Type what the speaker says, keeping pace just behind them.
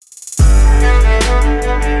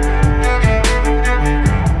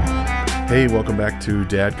Hey, welcome back to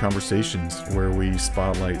Dad Conversations, where we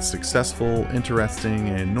spotlight successful, interesting,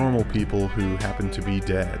 and normal people who happen to be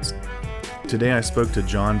dads. Today I spoke to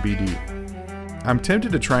John BD. I'm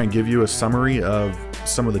tempted to try and give you a summary of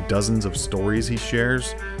some of the dozens of stories he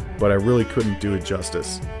shares, but I really couldn't do it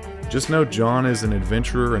justice. Just know John is an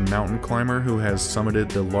adventurer and mountain climber who has summited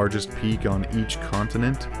the largest peak on each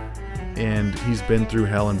continent, and he's been through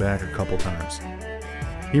hell and back a couple times.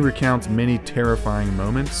 He recounts many terrifying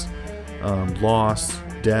moments, loss,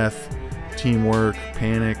 death, teamwork,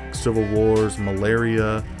 panic, civil wars,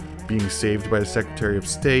 malaria, being saved by the Secretary of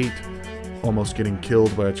State, almost getting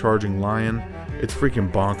killed by a charging lion. It's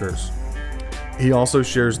freaking bonkers. He also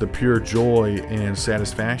shares the pure joy and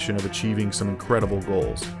satisfaction of achieving some incredible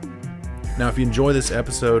goals. Now, if you enjoy this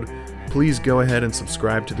episode, please go ahead and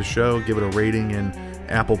subscribe to the show. Give it a rating in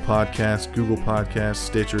Apple Podcasts, Google Podcasts,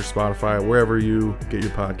 Stitcher, Spotify, wherever you get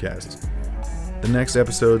your podcasts. The next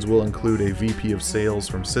episodes will include a VP of sales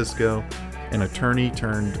from Cisco, an attorney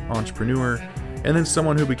turned entrepreneur, and then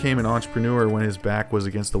someone who became an entrepreneur when his back was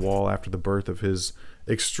against the wall after the birth of his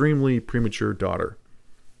extremely premature daughter.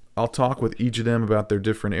 I'll talk with each of them about their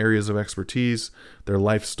different areas of expertise, their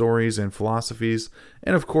life stories and philosophies,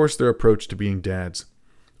 and of course their approach to being dads.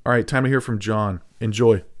 All right, time to hear from John.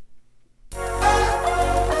 Enjoy.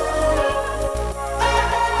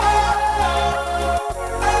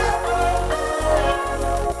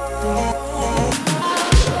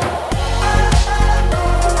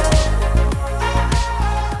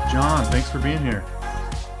 John, thanks for being here.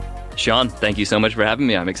 Sean, thank you so much for having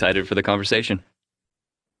me. I'm excited for the conversation.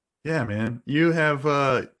 Yeah, man. You have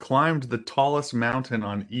climbed the tallest mountain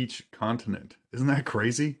on each continent. Isn't that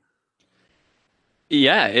crazy?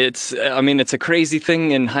 Yeah, it's a crazy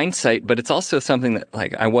thing in hindsight, but it's also something that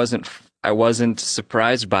I wasn't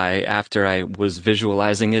surprised by after I was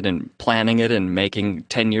visualizing it and planning it and making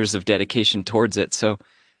 10 years of dedication towards it. So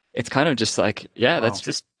it's kind of just like, yeah, Wow.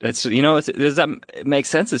 does that make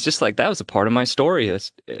sense? It's just like, that was a part of my story.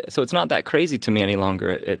 So it's not that crazy to me any longer.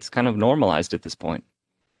 It's kind of normalized at this point.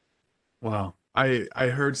 Wow. I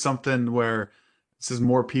heard something where it says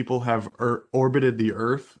more people have orbited the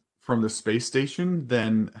Earth from the space station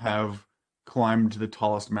than have climbed the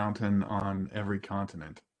tallest mountain on every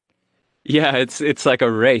continent. Yeah, it's like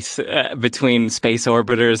a race between space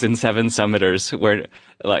orbiters and seven summiters, where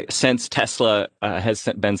like since Tesla has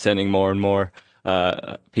been sending more and more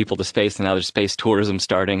people to space, and now there's space tourism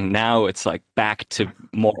starting. Now it's like back to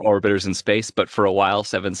more orbiters in space, but for a while,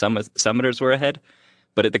 seven summiters were ahead.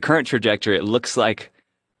 But at the current trajectory, it looks like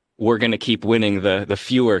we're going to keep winning the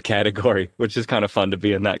fewer category, which is kind of fun to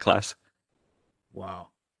be in that class. Wow.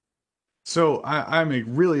 So I'm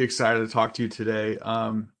really excited to talk to you today.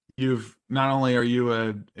 You've not only are you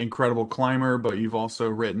an incredible climber, but you've also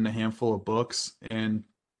written a handful of books. And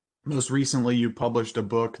most recently, you published a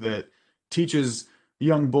book that teaches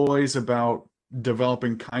young boys about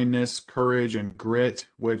developing kindness, courage, and grit,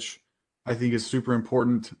 which I think is super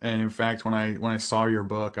important. And in fact, when I saw your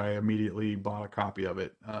book, I immediately bought a copy of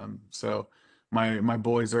it. So my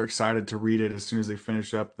boys are excited to read it as soon as they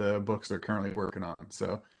finish up the books they're currently working on.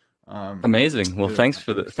 So Amazing. Well, they're thanks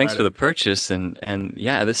for excited. the purchase, and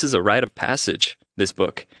yeah, this is a rite of passage. This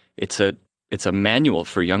book, it's a manual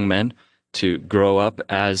for young men to grow up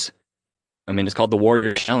as. I mean, it's called the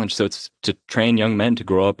Warrior Challenge, so it's to train young men to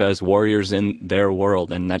grow up as warriors in their world,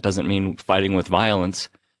 and that doesn't mean fighting with violence.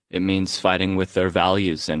 It means fighting with their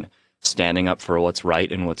values and standing up for what's right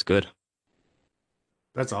and what's good.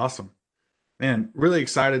 That's awesome. Man, really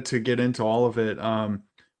excited to get into all of it.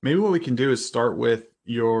 Maybe what we can do is start with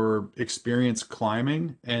your experience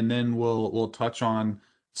climbing, and then we'll touch on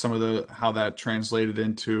some of the how that translated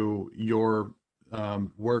into your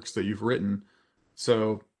works that you've written.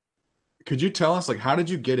 So, could you tell us like how did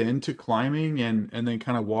you get into climbing, and then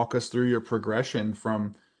kind of walk us through your progression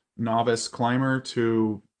from novice climber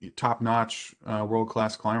to top-notch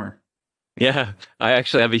world-class climber? Yeah, I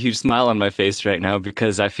actually have a huge smile on my face right now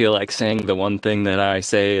because I feel like saying the one thing that I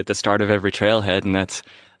say at the start of every trailhead, and that's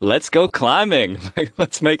let's go climbing. Like,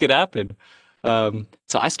 let's make it happen. So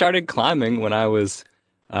I started climbing when I was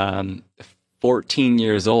um, 14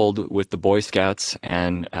 years old with the Boy Scouts,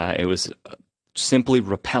 and it was simply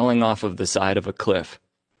rappelling off of the side of a cliff.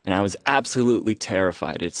 And I was absolutely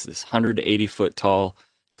terrified. It's this 180-foot tall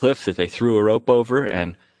cliff that they threw a rope over,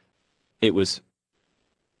 and it was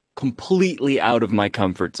completely out of my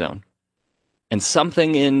comfort zone. And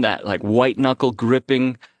something in that like white knuckle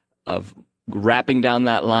gripping of wrapping down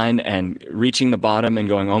that line and reaching the bottom and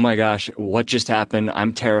going, oh my gosh, what just happened?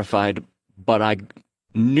 I'm terrified. But I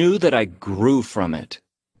knew that I grew from it.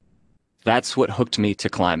 That's what hooked me to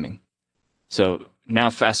climbing. So now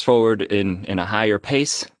fast forward in a higher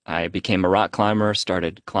pace, I became a rock climber,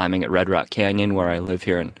 started climbing at Red Rock Canyon, where I live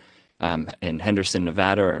here in Henderson,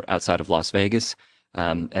 Nevada, or outside of Las Vegas.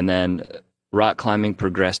 And then rock climbing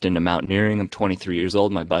progressed into mountaineering. I'm 23 years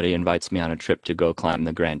old. My buddy invites me on a trip to go climb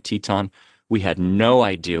the Grand Teton. We had no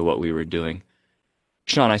idea what we were doing.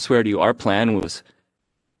 Sean, I swear to you, our plan was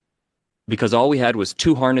because all we had was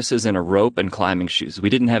two harnesses and a rope and climbing shoes. We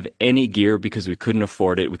didn't have any gear because we couldn't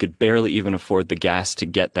afford it. We could barely even afford the gas to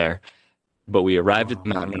get there. But we arrived at Wow. the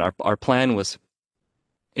mountain, and our plan was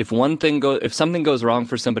if something goes wrong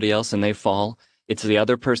for somebody else and they fall, it's the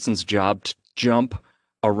other person's job to jump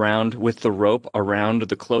around with the rope around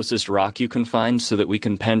the closest rock you can find so that we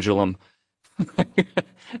can pendulum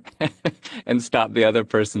and stop the other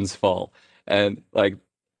person's fall. And like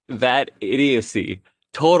that idiocy,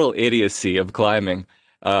 total idiocy of climbing.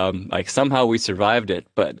 Like somehow we survived it,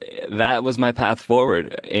 but that was my path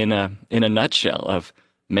forward in a nutshell of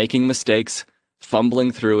making mistakes,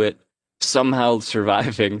 fumbling through it, somehow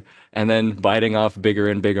surviving, and then biting off bigger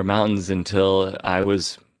and bigger mountains until I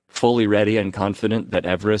was fully ready and confident that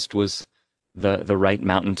Everest was the right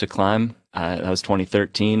mountain to climb. That was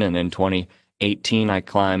 2013, and in 2018, I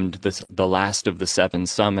climbed the last of the seven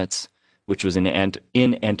summits, which was in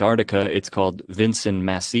Antarctica. It's called Vinson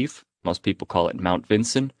Massif. Most people call it Mount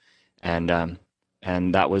Vinson, and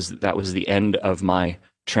that was the end of my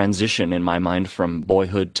transition in my mind from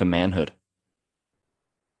boyhood to manhood.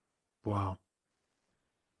 Wow.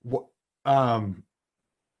 What um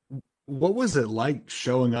what was it like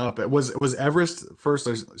showing up? Was Everest first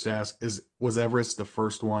I should ask, is was Everest the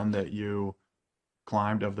first one that you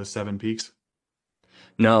climbed of the seven peaks?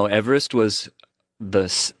 No, Everest was the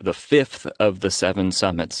fifth of the seven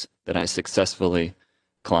summits that I successfully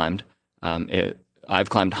climbed. I've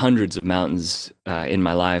climbed hundreds of mountains in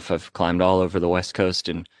my life. I've climbed all over the West Coast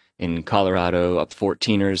and in Colorado, up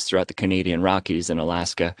 14ers throughout the Canadian Rockies and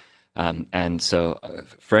Alaska. And so,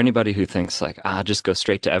 for anybody who thinks like, just go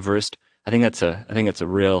straight to Everest, I think that's a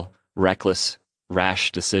real reckless,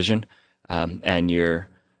 rash decision. And you're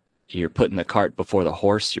putting the cart before the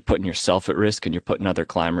horse. You're putting yourself at risk, and you're putting other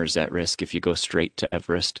climbers at risk if you go straight to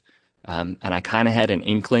Everest. And I kind of had an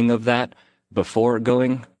inkling of that before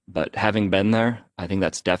going, but having been there, I think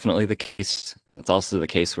that's definitely the case. It's also the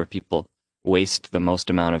case where people waste the most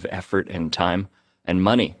amount of effort and time and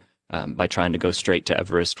money by trying to go straight to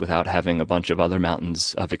Everest without having a bunch of other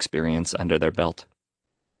mountains of experience under their belt.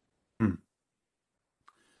 Hmm.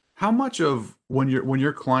 How much of when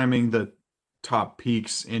you're climbing the top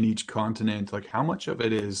peaks in each continent, like how much of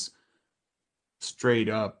it is straight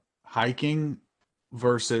up hiking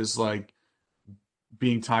versus like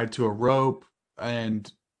being tied to a rope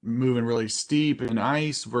and moving really steep in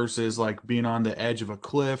ice versus like being on the edge of a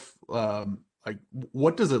cliff? Like,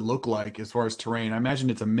 what does it look like as far as terrain? I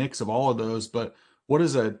imagine it's a mix of all of those, but what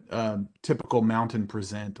does a typical mountain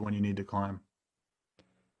present when you need to climb?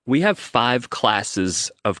 We have five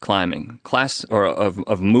classes of climbing, class or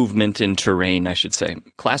of movement in terrain, I should say.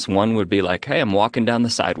 Class one would be like, hey, I'm walking down the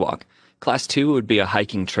sidewalk. Class two would be a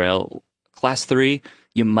hiking trail. Class three,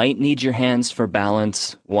 you might need your hands for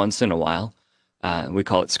balance once in a while. We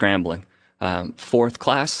call it scrambling. Fourth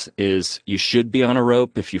class is you should be on a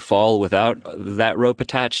rope. If you fall without that rope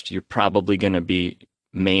attached, you're probably going to be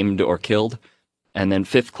maimed or killed. And then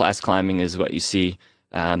fifth class climbing is what you see.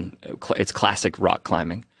 It's classic rock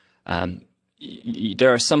climbing. Um,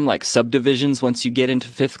 there are some like subdivisions once you get into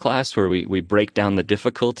fifth class where we break down the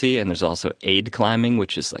difficulty, and there's also aid climbing,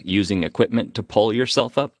 which is like using equipment to pull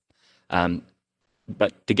yourself up. Um,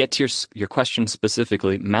 but to get to your question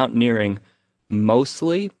specifically, mountaineering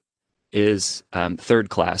mostly is third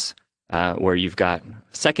class, where you've got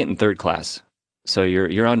second and third class. So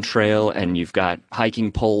you're on trail and you've got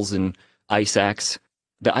hiking poles and ice axe.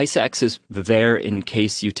 The ice axe is there in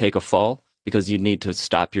case you take a fall because you need to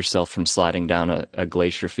stop yourself from sliding down a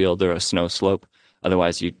glacier field or a snow slope.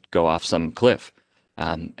 Otherwise, you'd go off some cliff.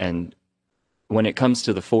 And when it comes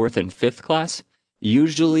to the fourth and fifth class,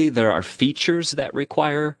 usually there are features that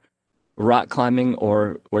require rock climbing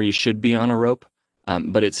or where you should be on a rope,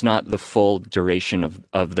 but it's not the full duration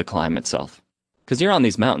of the climb itself. Because you're on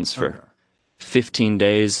these mountains Okay. for 15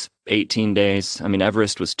 days, 18 days. I mean,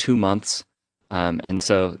 Everest was 2 months. And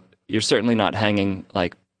so you're certainly not hanging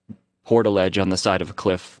like portaledge on the side of a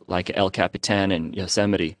cliff like El Capitan and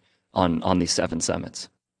Yosemite on these seven summits.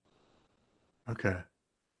 Okay.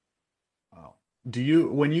 Wow. Do you,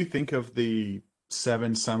 when you think of the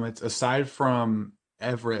seven summits, aside from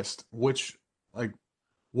Everest, like,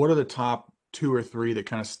 what are the top two or three that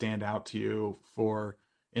kind of stand out to you for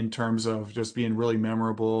in terms of just being really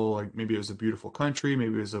memorable? Like maybe it was a beautiful country,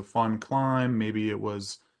 maybe it was a fun climb, maybe it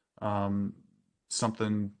was um,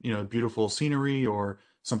 something, beautiful scenery or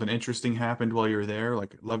something interesting happened while you were there.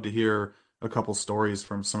 Like, I'd love to hear a couple stories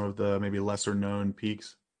from some of the maybe lesser known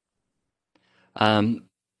peaks. Um,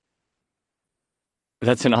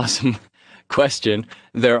 that's an awesome question.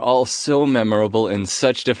 They're all so memorable in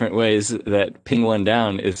such different ways that pinning one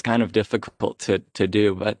down is kind of difficult to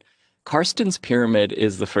do. But Karsten's Pyramid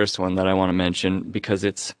is the first one that I want to mention because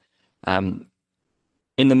it's um,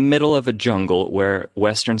 in the middle of a jungle where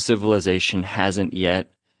Western civilization hasn't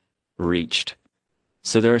yet reached.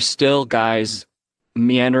 So there are still guys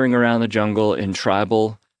meandering around the jungle in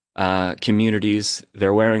tribal communities.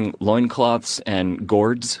 They're wearing loincloths and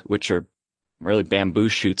gourds, which are really bamboo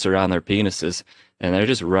shoots around their penises, and they're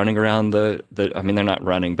just running around I mean, they're not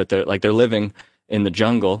running, but they're living in the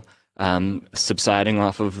jungle, subsiding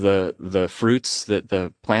off of the fruits that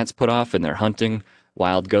the plants put off, and they're hunting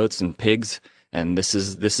wild goats and pigs. And this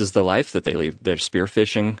is the life that they lead. They're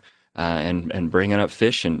spearfishing and bringing up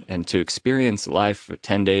fish, and to experience life for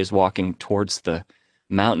 10 days walking towards the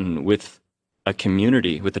mountain with a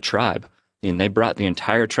community, with a tribe. And they brought the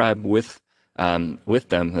entire tribe with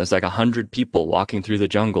them. There's like 100 people walking through the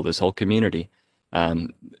jungle, this whole community, um,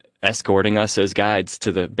 escorting us as guides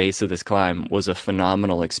to the base of this climb was a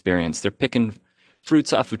phenomenal experience. They're picking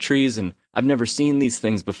fruits off of trees, and I've never seen these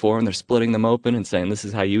things before, and they're splitting them open and saying, this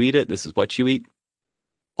is how you eat it, this is what you eat,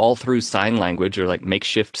 all through sign language or like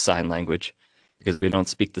makeshift sign language because we don't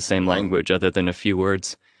speak the same language other than a few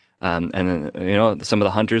words. And then, some of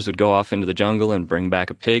the hunters would go off into the jungle and bring back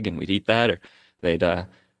a pig, and we'd eat that, or they'd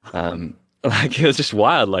um, like it was just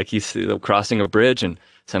wild. Like you see them crossing a bridge, and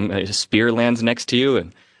some spear lands next to you,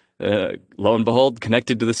 and lo and behold,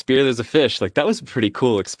 connected to the spear, there's a fish. Like that was a pretty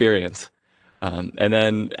cool experience. And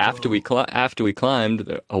then Whoa. after we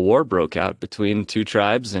climbed, a war broke out between two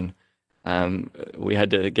tribes, and we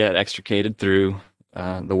had to get extricated through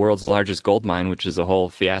the world's largest gold mine, which is a whole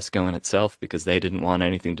fiasco in itself because they didn't want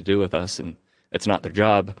anything to do with us, and it's not their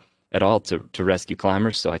job at all to rescue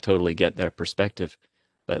climbers. So I totally get their perspective.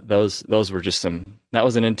 But those were just that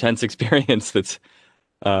was an intense experience that's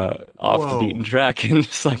off the beaten Whoa. track, and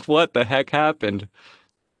just like what the heck happened.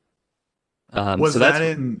 So Was that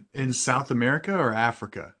in South America or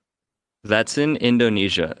Africa? that's in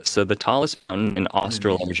Indonesia. So the tallest mountain in Indonesia.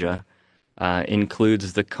 Australasia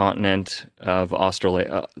includes the continent of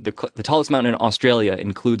Australia. The tallest mountain in Australia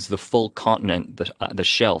includes the full continent, the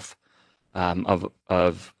shelf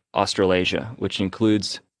of Australasia, which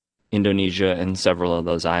includes Indonesia and several of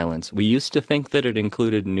those islands. We used to think that it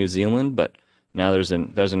included New Zealand, but now there's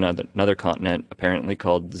another continent apparently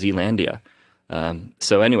called Zealandia.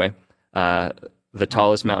 So anyway, uh, the Huh.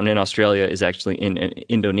 tallest mountain in Australia is actually in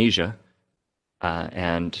Indonesia,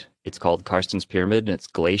 and it's called Karsten's Pyramid, and it's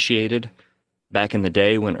glaciated. Back in the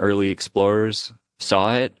day when early explorers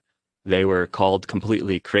saw it, they were called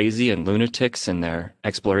completely crazy and lunatics, and their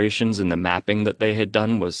explorations and the mapping that they had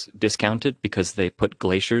done was discounted because they put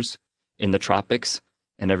glaciers in the tropics,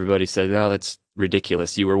 and everybody said, "Oh, that's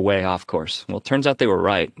ridiculous. You were way off course." Well, it turns out they were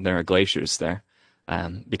right. There are glaciers there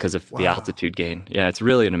because of the Wow. altitude gain. Yeah, it's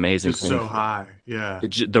really an amazing Just thing. so high. Yeah.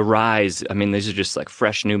 The rise, I mean, these are just like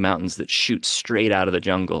fresh new mountains that shoot straight out of the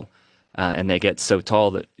jungle. And they get so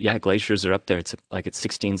tall that, yeah, glaciers are up there. It's like it's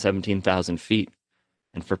 16, 17,000 feet.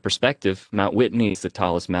 And for perspective, Mount Whitney is the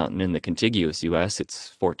tallest mountain in the contiguous US. It's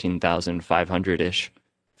 14,500-ish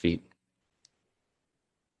feet.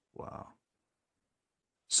 Wow.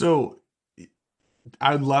 So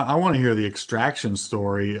I want to hear the extraction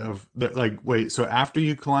story of the, like, wait, so after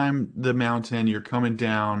you climb the mountain, you're coming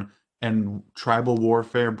down and tribal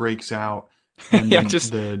warfare breaks out, and Yeah, then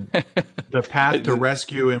just the path to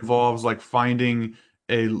rescue involves like finding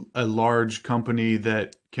a large company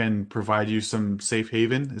that can provide you some safe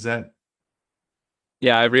haven.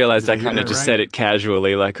 yeah, I realized Did I I hear kind of that just right? said it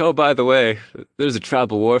casually, like, oh, by the way, there's a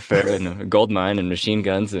tribal warfare and a gold mine and machine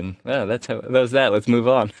guns, and yeah, that was that. Let's move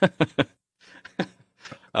on.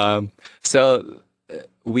 Um, so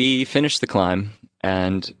we finished the climb,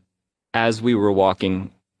 and as we were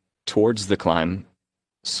walking towards the climb,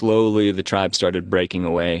 slowly the tribe started breaking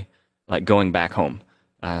away, like going back home,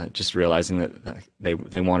 just realizing that they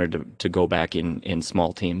wanted to go back in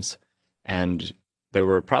small teams. And there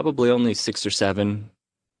were probably only 6 or 7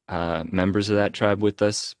 members of that tribe with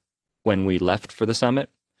us when we left for the summit.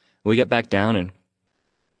 We get back down, and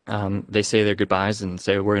they say their goodbyes and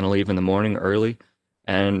say we're going to leave in the morning early.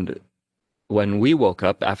 And when we woke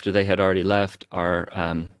up after they had already left, our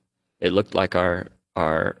it looked like our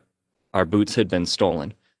boots had been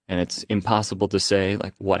stolen, and it's impossible to say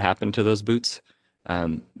like what happened to those boots.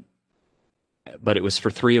 Um, but it was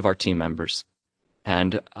for three of our team members.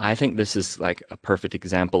 And I think this is like a perfect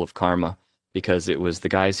example of karma because it was the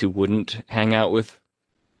guys who wouldn't hang out with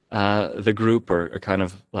the group or kind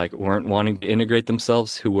of like weren't wanting to integrate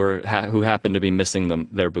themselves who happened to be missing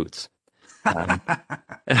their boots. Um,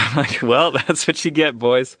 and I'm like, well, that's what you get,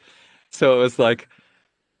 boys. So it was like,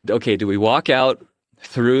 okay, do we walk out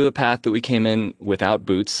through the path that we came in without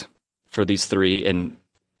boots for these three and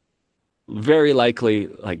very likely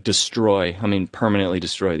like permanently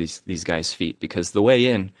destroy these guys' feet because the way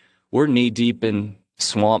in, we're knee deep in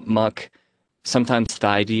swamp muck, sometimes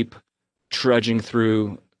thigh deep, trudging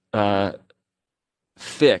through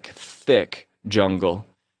thick jungle,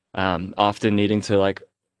 often needing to like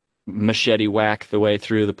machete whack the way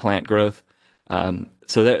through the plant growth.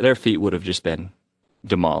 So their feet would have just been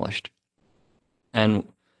demolished. And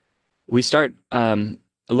we start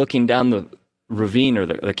looking down the ravine or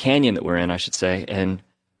the canyon that we're in, I should say. And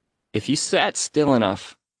if you sat still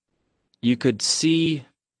enough, you could see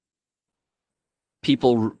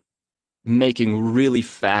people making really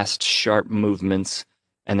fast, sharp movements.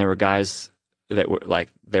 And there were guys that were like,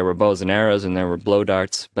 there were bows and arrows and there were blow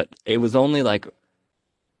darts, but it was only like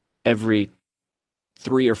every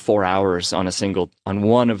 3 or 4 hours on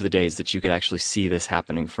one of the days that you could actually see this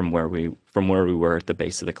happening from where we were at the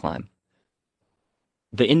base of the climb.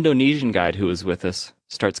 The Indonesian guide who was with us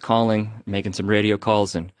starts calling, making some radio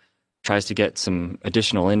calls, and tries to get some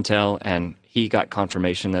additional intel. And he got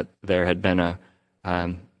confirmation that there had been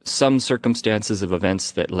some circumstances of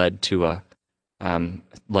events that led to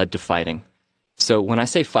fighting. So when I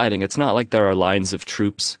say fighting, it's not like there are lines of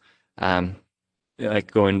troops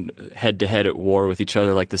like going head to head at war with each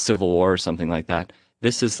other, like the Civil War or something like that.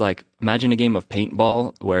 This is like, imagine a game of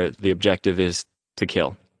paintball where the objective is to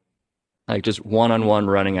kill. Like just one-on-one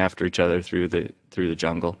running after each other through the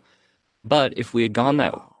jungle. But if we had gone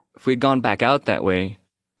back out that way,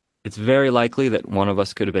 it's very likely that one of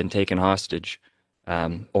us could have been taken hostage,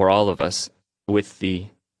 or all of us, with the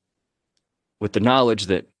knowledge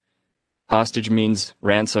that hostage means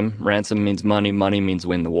ransom means money means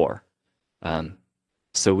win the war.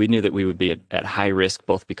 So we knew that we would be at high risk,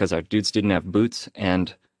 both because our dudes didn't have boots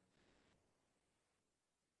and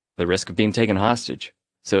the risk of being taken hostage.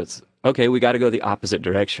 So it's, okay, we got to go the opposite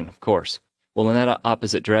direction, of course. Well, in that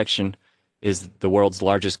opposite direction is the world's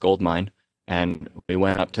largest gold mine. And we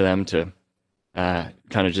went up to them to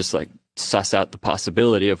kind of just like suss out the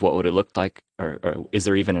possibility of what would it look like, or is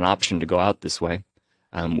there even an option to go out this way,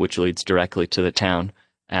 which leads directly to the town.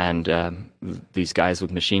 And these guys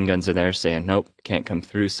with machine guns are there saying, nope, can't come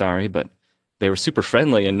through, sorry. But they were super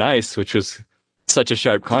friendly and nice, which was such a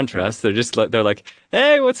sharp contrast. They're like,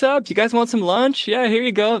 hey, what's up? You guys want some lunch? Yeah, here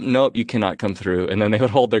you go. Nope, you cannot come through. And then they would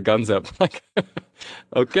hold their guns up like,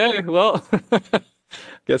 okay, well,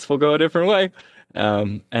 guess we'll go a different way.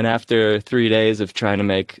 And after 3 days of trying to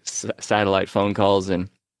make satellite phone calls and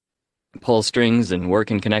pull strings and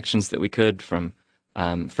working connections that we could from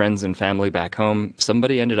friends and family back home,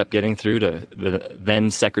 somebody ended up getting through to the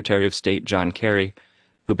then Secretary of State, John Kerry,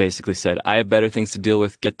 who basically said, I have better things to deal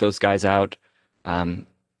with, get those guys out, and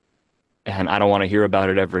I don't want to hear about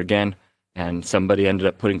it ever again. And somebody ended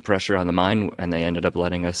up putting pressure on the mine, and they ended up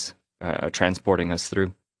letting us, transporting us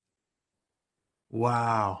through.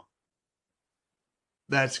 Wow.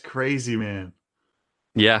 That's crazy, man.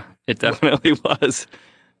 Yeah, it definitely was.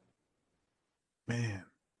 Man.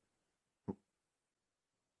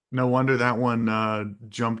 No wonder that one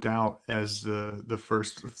jumped out as the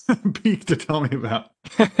first peak to tell me about.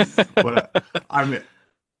 But I'm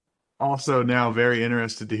also now very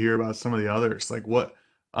interested to hear about some of the others. Like what?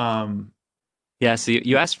 Yeah, so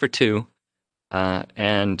you asked for two,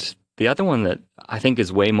 and the other one that I think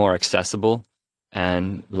is way more accessible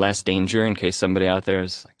and less danger in case somebody out there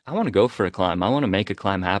is like, I want to go for a climb. I want to make a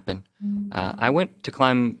climb happen. I went to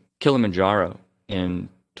climb Kilimanjaro in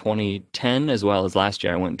 2010, as well as last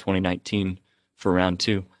year. I went in 2019 for round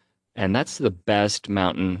 2. And that's the best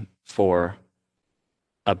mountain for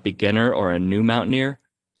a beginner or a new mountaineer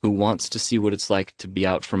who wants to see what it's like to be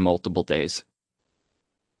out for multiple days.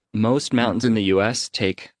 Most mountains in the US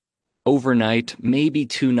take overnight, maybe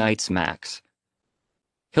 2 nights max.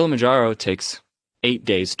 Kilimanjaro takes 8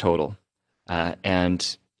 days total.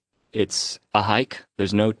 And it's a hike.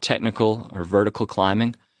 There's no technical or vertical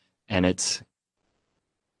climbing. And it's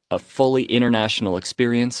a fully international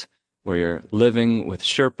experience where you're living with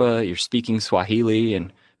Sherpa, you're speaking Swahili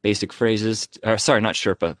and basic phrases. Sorry, not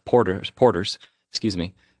Sherpa, porters, excuse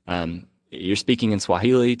me. You're speaking in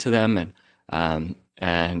Swahili to them,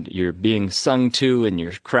 and you're being sung to, and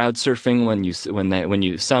you're crowd surfing when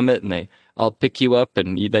you summit, and they I'll pick you up,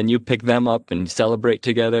 and then you pick them up and celebrate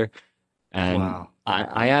together. And Wow.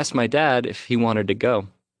 I asked my dad if he wanted to go.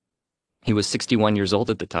 He was 61 years old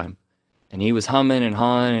at the time. And he was humming and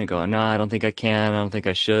hawing and going, no, I don't think I can. I don't think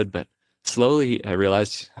I should. But slowly I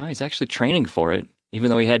realized, oh, he's actually training for it, even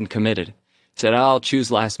though he hadn't committed. He said, I'll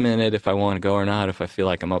choose last minute if I want to go or not, if I feel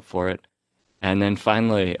like I'm up for it. And then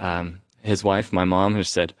finally, his wife, my mom, has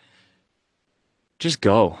said, just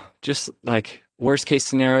go. Just like worst case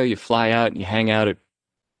scenario, you fly out and you hang out at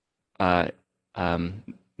uh, um,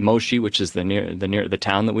 Moshi, which is the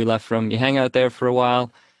town that we left from. You hang out there for a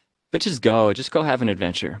while, but just go have an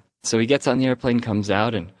adventure. So he gets on the airplane, comes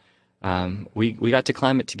out, and we got to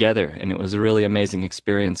climb it together, and it was a really amazing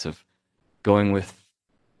experience of going with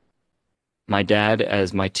my dad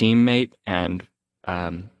as my teammate and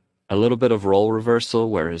a little bit of role reversal,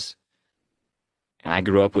 whereas I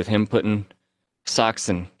grew up with him putting socks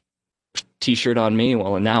and t-shirt on me.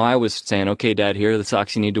 Well, now I was saying, okay, Dad, here are the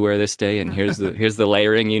socks you need to wear this day, and here's the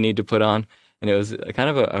layering you need to put on. And it was kind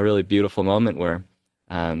of a really beautiful moment where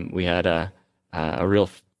we had a real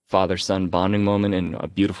father-son bonding moment in a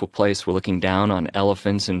beautiful place. We're looking down on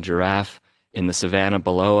elephants and giraffe in the savannah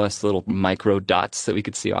below us, little micro dots that we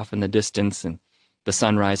could see off in the distance, and the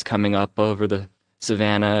sunrise coming up over the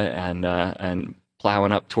savannah and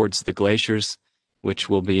plowing up towards the glaciers, which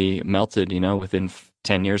will be melted, within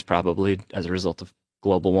 10 years probably as a result of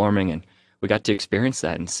global warming. And we got to experience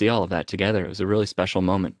that and see all of that together. It was a really special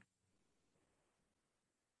moment.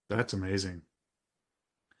 That's amazing.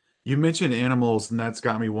 You mentioned animals, and that's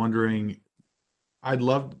got me wondering. I'd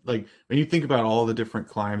love, like, when you think about all the different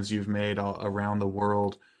climbs you've made around the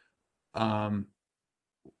world, um,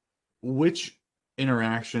 which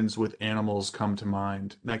interactions with animals come to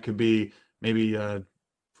mind? That could be maybe a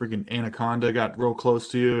freaking anaconda got real close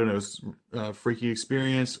to you and it was a freaky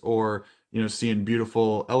experience, or seeing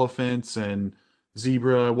beautiful elephants and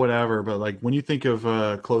zebra, whatever. But like when you think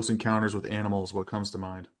of close encounters with animals, what comes to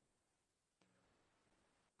mind?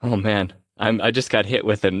 Oh man, I just got hit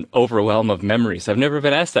with an overwhelm of memories. I've never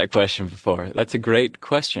been asked that question before. That's a great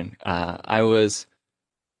question. I was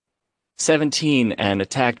 17 and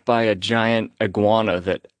attacked by a giant iguana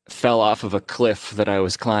that fell off of a cliff that I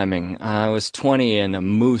was climbing. I was 20 and a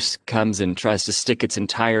moose comes and tries to stick its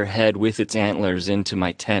entire head with its antlers into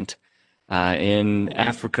my tent. In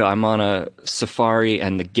Africa, I'm on a safari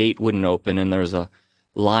and the gate wouldn't open, and there was a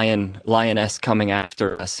lioness coming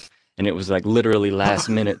after us. And it was like literally last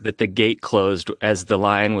minute that the gate closed as the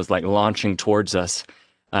lion was like launching towards us.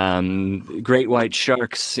 Great white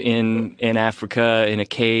sharks in Africa in a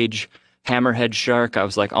cage, hammerhead shark. I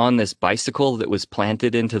was like on this bicycle that was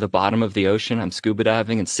planted into the bottom of the ocean. I'm scuba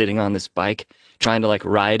diving and sitting on this bike, trying to like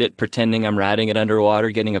ride it, pretending I'm riding it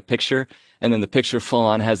underwater, getting a picture. And then the picture full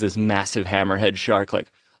on has this massive hammerhead shark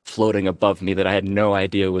like floating above me that I had no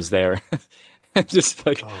idea was there. Just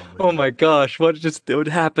like, Oh oh man. my gosh, what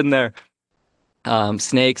happened there?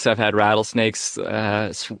 Snakes. I've had rattlesnakes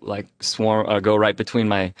like swarm go right between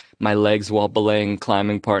my legs while belaying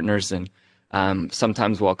climbing partners, and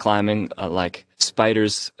sometimes while climbing, like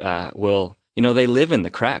spiders will, they live in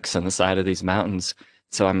the cracks on the side of these mountains.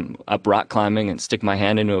 So I'm up rock climbing and stick my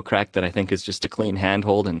hand into a crack that I think is just a clean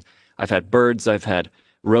handhold, and I've had birds, I've had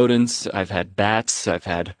rodents, I've had bats, I've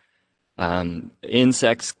had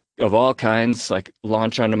insects of all kinds like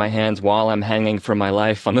launch onto my hands while I'm hanging for my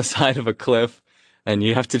life on the side of a cliff. And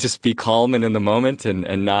you have to just be calm and in the moment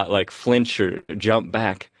and not like flinch or jump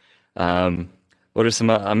back. Um, what are some,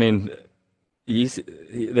 I mean, you,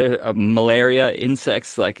 there malaria,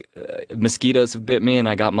 insects like mosquitoes have bit me and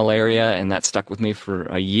I got malaria and that stuck with me for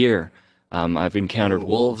a year. I've encountered Whoa.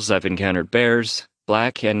 wolves, I've encountered bears,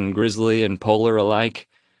 black and grizzly and polar alike.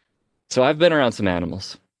 So I've been around some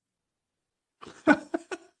animals.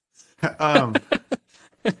 um,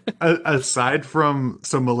 Aside from,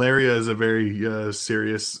 so malaria is a very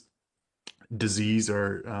serious disease,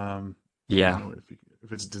 or I don't Yeah. know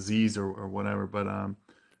if it's disease or whatever, but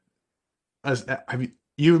as have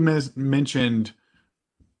you mentioned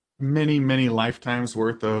many lifetimes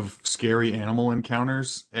worth of scary animal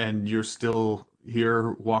encounters, and you're still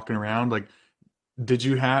here walking around. Like, did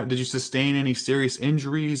you sustain any serious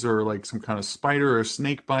injuries, or like some kind of spider or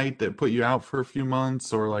snake bite that put you out for a few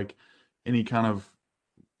months, or like any kind of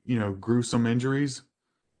gruesome injuries?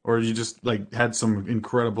 Or you just like had some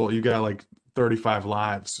incredible, you got like 35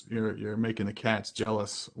 lives, you're making the cats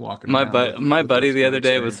jealous walking around My with buddy those the kind of other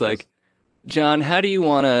day was experiences? like, John, how do you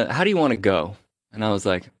want to go? And I was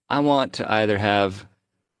like, I want to either have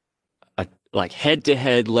a like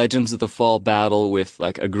head-to-head Legends of the Fall battle with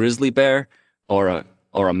like a grizzly bear or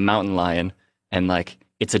a mountain lion, and like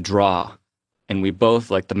it's a draw. and we both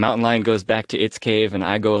like the mountain lion goes back to its cave, and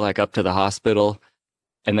I go like up to the hospital,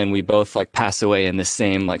 and then we both like pass away in the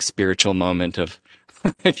same like spiritual moment of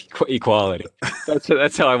equality.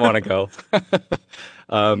 That's how I want to go.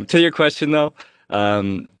 To your question though,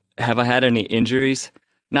 have I had any injuries?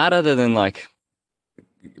 Not other than like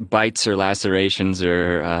bites or lacerations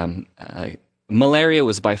or malaria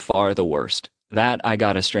was by far the worst. That I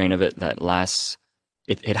got a strain of it that lasts.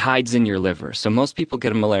 It hides in your liver. So most people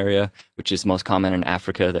get a malaria, which is most common in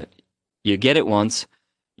Africa. That you get it once,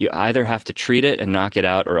 you either have to treat it and knock it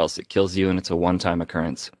out, or else it kills you, and it's a one-time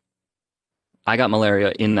occurrence. I got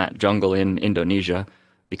malaria in that jungle in Indonesia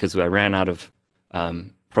because I ran out of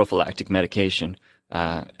prophylactic medication.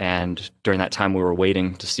 And during that time, we were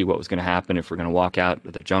waiting to see what was going to happen, if we're going to walk out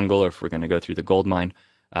of the jungle or if we're going to go through the gold mine.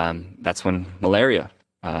 That's when malaria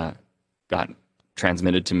got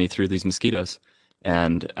transmitted to me through these mosquitoes.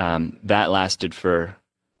 And that lasted for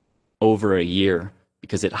over a year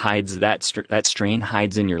because it hides that strain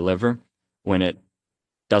hides in your liver when it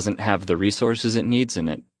doesn't have the resources it needs, and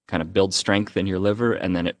it kind of builds strength in your liver.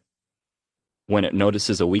 And then when it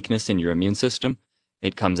notices a weakness in your immune system,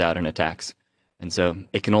 it comes out and attacks. And so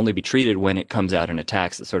it can only be treated when it comes out and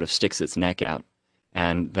attacks. It sort of sticks its neck out.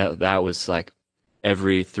 And that was like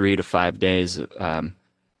every 3 to 5 days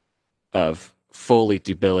of fully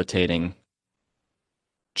debilitating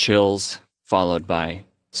chills, followed by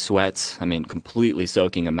sweats. I mean, completely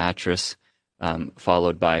soaking a mattress,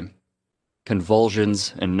 followed by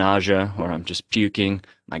convulsions and nausea, where I'm just puking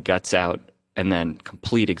my guts out, and then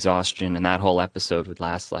complete exhaustion. And that whole episode would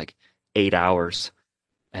last like 8 hours.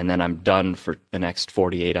 And then I'm done for the next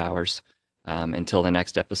 48 hours until the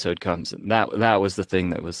next episode comes. And that was the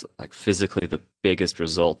thing that was like physically the biggest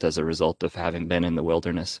result as a result of having been in the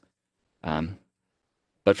wilderness.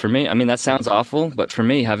 But for me, I mean, that sounds awful, but for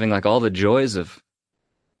me, having like all the joys of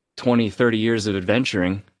 20, 30 years of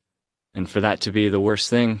adventuring, and for that to be the worst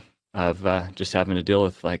thing of just having to deal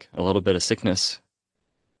with like a little bit of sickness,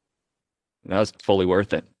 that was fully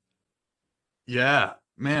worth it. Yeah,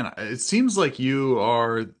 man, it seems like you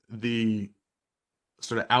are the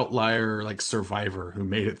sort of outlier, like survivor who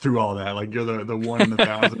made it through all that. Like you're the one in a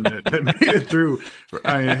thousand that made it through.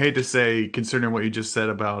 I mean, I hate to say, considering what you just said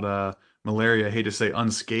about malaria, I hate to say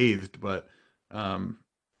unscathed, but I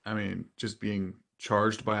mean, just being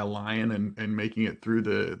charged by a lion and making it through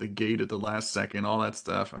the gate at the last second, all that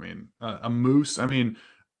stuff. I mean, a moose. I mean,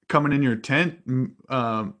 coming in your tent,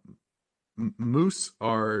 moose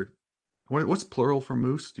are what's plural for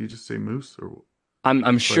moose? Do you just say moose or I'm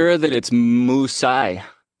like sure that it's moosai.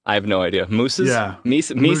 I have no idea. Mooses? yeah,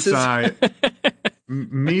 Mises? moose?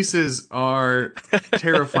 Mises are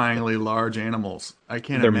terrifyingly large animals. I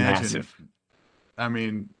can't They're imagine. massive. I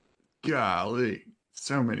mean, golly,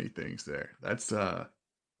 so many things there. That's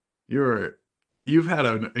you're you've had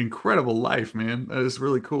an incredible life, man. That is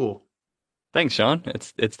really cool. Thanks, Sean.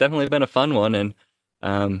 It's definitely been a fun one, and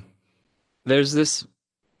um, there's this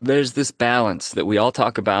balance that we all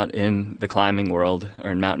talk about in the climbing world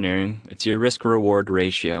or in mountaineering. It's your risk reward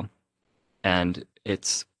ratio, and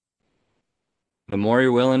it's the more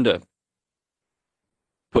you're willing to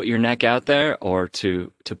put your neck out there or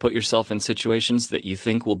to put yourself in situations that you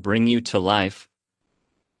think will bring you to life,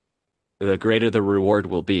 the greater the reward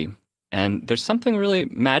will be. And there's something really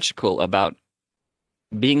magical about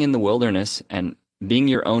being in the wilderness and being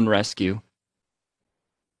your own rescue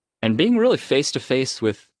and being really face to face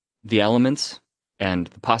with the elements and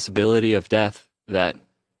the possibility of death that,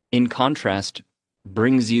 in contrast,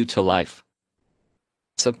 brings you to life.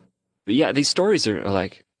 So, yeah, these stories are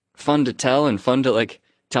like fun to tell and fun to like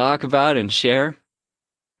talk about and share.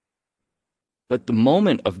 But the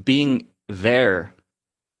moment of being there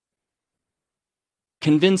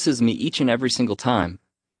convinces me each and every single time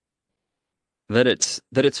that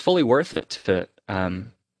it's fully worth it to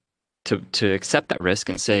accept that risk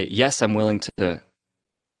and say, yes, I'm willing to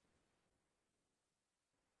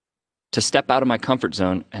step out of my comfort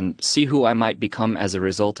zone and see who I might become as a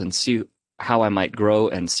result, and see how I might grow,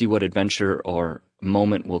 and see what adventure or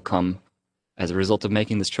moment will come as a result of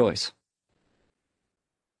making this choice.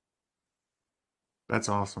 That's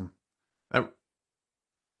awesome. That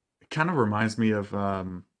kind of reminds me of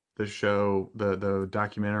the show, the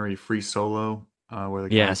documentary Free Solo, where the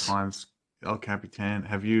guy Yes. climbs El Capitan.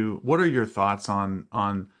 Have you? What are your thoughts on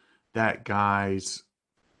that guy's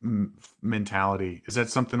mentality? Is that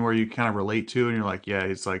something where you kind of relate to, and you're like, yeah,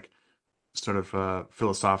 he's like sort of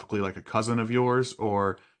philosophically like a cousin of yours,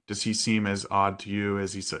 or does he seem as odd to you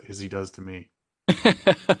as he does to me?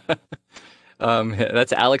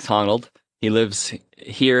 That's Alex Honnold. He lives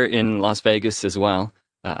here in Las Vegas as well.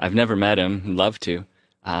 I've never met him, love to.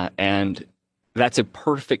 And that's a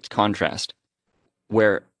perfect contrast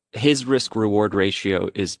where his risk reward ratio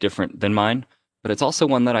is different than mine, but it's also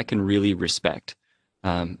one that I can really respect.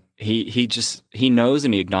 He knows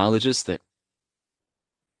and he acknowledges that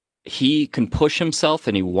he can push himself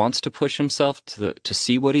and he wants to push himself to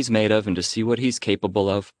see what he's made of and to see what he's capable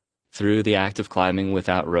of through the act of climbing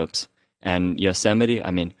without ropes. And Yosemite,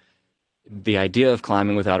 I mean, the idea of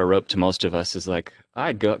climbing without a rope to most of us is like,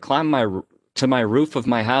 I'd go climb to my roof of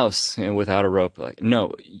my house, without a rope. Like,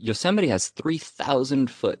 no, Yosemite has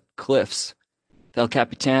 3,000-foot cliffs. El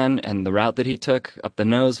Capitan and the route that he took up the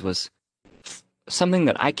nose was something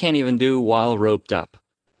that I can't even do while roped up.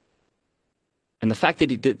 And the fact that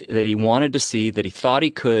he wanted to see, that he thought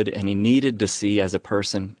he could, and he needed to see as a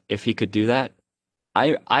person, if he could do that,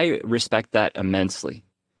 I respect that immensely.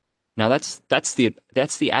 Now that's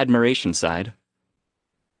the admiration side.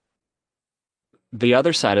 The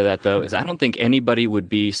other side of that, though, is I don't think anybody would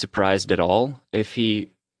be surprised at all if he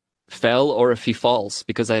fell or if he falls,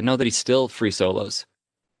 because I know that he still free solos.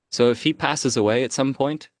 So if he passes away at some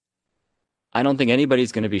point, I don't think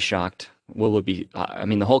anybody's going to be shocked. Will be? I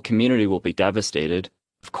mean, the whole community will be devastated,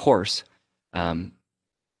 of course. Um,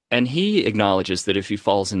 and he acknowledges that if he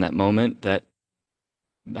falls in that moment,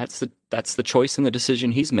 that's the choice and the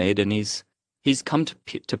decision he's made, and he's come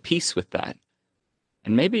to peace with that.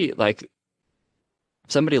 And maybe like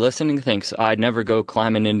somebody listening thinks, I'd never go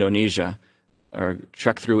climb in Indonesia or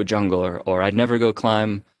trek through a jungle, or I'd never go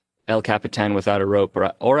climb El Capitan without a rope,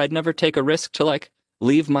 or I'd never take a risk to like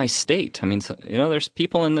leave my state. I mean, there's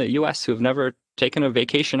people in the US who have never taken a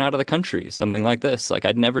vacation out of the country, something like this. Like,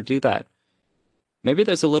 I'd never do that. Maybe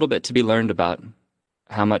there's a little bit to be learned about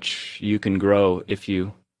how much you can grow if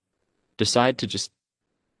you decide to just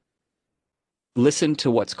listen to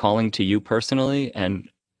what's calling to you personally and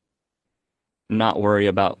not worry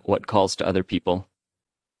about what calls to other people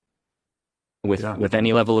with Yeah. with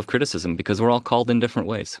any level of criticism, because we're all called in different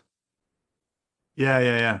ways. Yeah,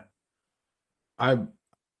 yeah, yeah. I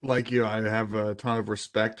like you. I have a ton of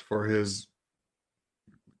respect for his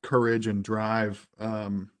courage and drive.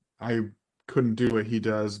 I couldn't do what he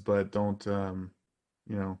does, but don't,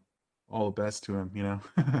 you know, all the best to him, you know.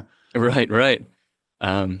 Right, right.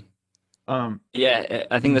 Um, Um, yeah,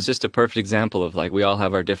 I think that's just a perfect example of like we all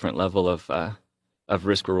have our different level of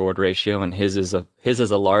risk reward ratio, and his is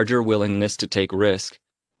a larger willingness to take risk,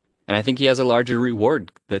 and I think he has a larger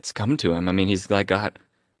reward that's come to him. I mean, he's in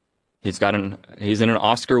an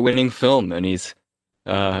Oscar winning film, and he's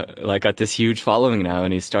like got this huge following now,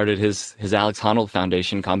 and he started his Alex Honnold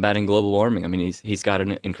Foundation combating global warming. I mean, he's got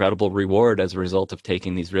an incredible reward as a result of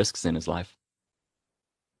taking these risks in his life.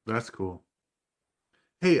 that's cool.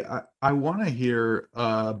 Hey, I want to hear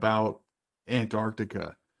about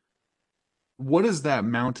Antarctica. What is that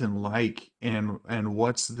mountain like, and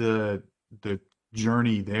what's the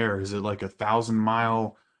journey there? Is it like 1,000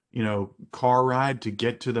 mile, car ride to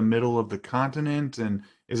get to the middle of the continent? And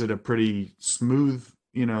is it a pretty smooth,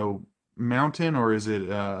 mountain, or is it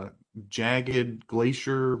jagged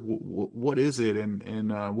glacier? What is it,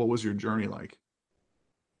 and what was your journey like?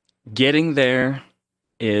 Getting there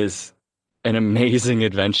is an amazing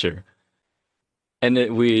adventure. And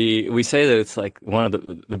we say that it's like one of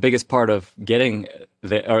the biggest part of getting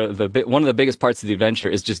one of the biggest parts of the adventure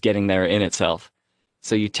is just getting there in itself.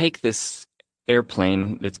 So you take this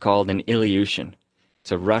airplane that's called an Ilyushin.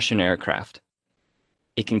 It's a Russian aircraft.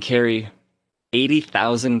 It can carry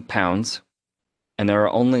 80,000 pounds, and there are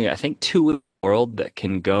only, I think, two in the world that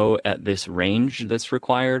can go at this range that's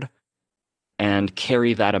required and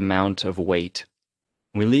carry that amount of weight.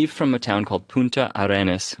 We leave from a town called Punta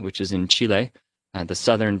Arenas, which is in Chile, the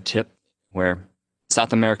southern tip where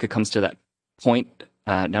South America comes to that point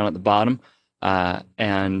down at the bottom.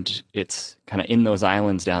 And it's kind of in those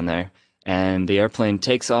islands down there. And the airplane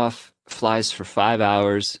takes off, flies for 5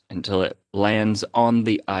 hours until it lands on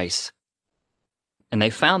the ice. And they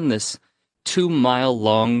found this 2 mile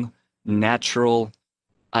long natural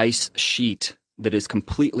ice sheet that is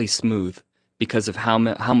completely smooth because of how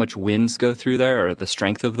much winds go through there, or the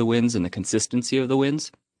strength of the winds and the consistency of the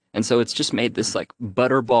winds. And so it's just made this like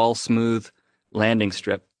butterball smooth landing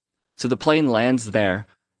strip. So the plane lands there,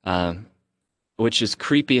 which is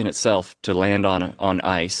creepy in itself to land on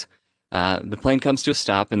ice. The plane comes to a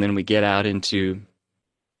stop, and then we get out into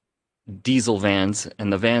diesel vans,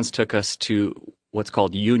 and the vans took us to what's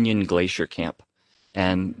called Union Glacier Camp.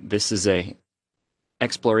 And this is a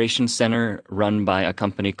exploration center run by a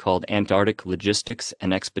company called Antarctic Logistics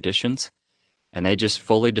and Expeditions. And they just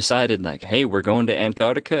fully decided, like, hey, we're going to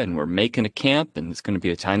Antarctica and we're making a camp, and it's going to be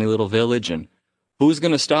a tiny little village, and who's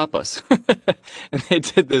going to stop us? And they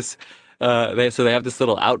did They have this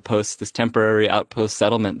little outpost, this temporary outpost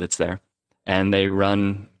settlement that's there, and they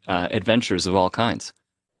run adventures of all kinds.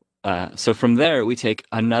 So from there, we take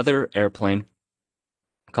another airplane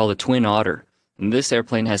called a Twin Otter, and this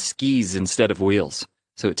airplane has skis instead of wheels.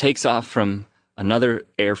 So it takes off from another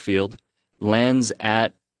airfield, lands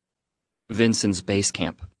at Vinson's base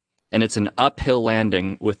camp, and it's an uphill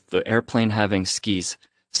landing with the airplane having skis.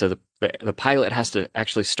 So the pilot has to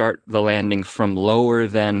actually start the landing from lower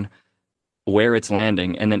than where it's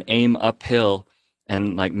landing and then aim uphill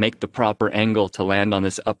and like make the proper angle to land on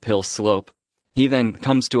this uphill slope. He then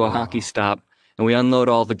comes to a hockey stop and we unload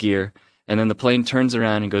all the gear, and then the plane turns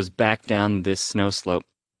around and goes back down this snow slope.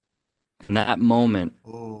 And that moment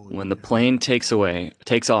when the plane takes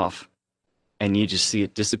off, and you just see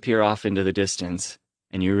it disappear off into the distance,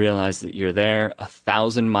 and you realize that you're there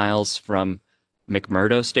 1,000 miles from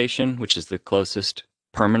McMurdo Station, which is the closest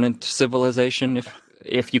permanent civilization,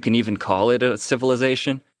 if you can even call it a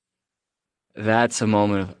civilization. That's a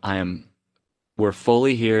moment of we're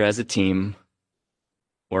fully here as a team.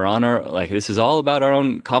 We're on this is all about our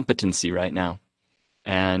own competency right now.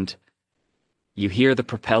 And you hear the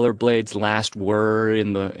propeller blades last whir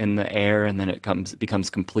in the air, and then it becomes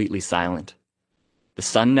completely silent. The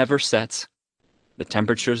sun never sets. The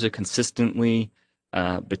temperatures are consistently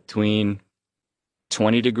between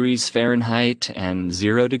 20 degrees Fahrenheit and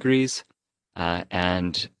 0 degrees.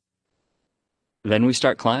 And then we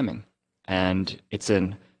start climbing. And it's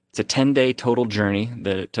a 10-day total journey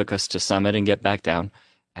that it took us to summit and get back down.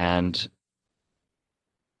 And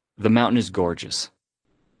the mountain is gorgeous.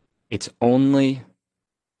 It's only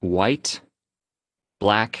white,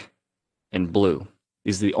 black, and blue.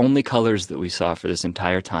 These are the only colors that we saw for this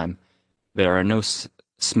entire time. There are no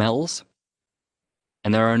smells,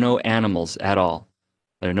 and there are no animals at all.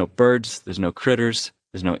 There are no birds, there's no critters,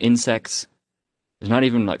 there's no insects. There's not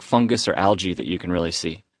even like fungus or algae that you can really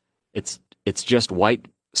see. It's just white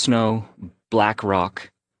snow, black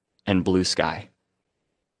rock, and blue sky.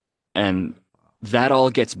 And that all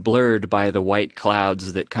gets blurred by the white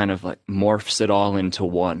clouds that kind of like morphs it all into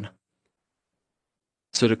one.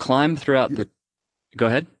 So to climb throughout Go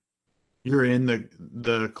ahead. You're in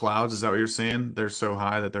the clouds. Is that what you're saying? They're so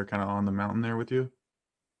high that they're kind of on the mountain there with you.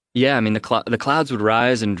 Yeah, I mean the clouds would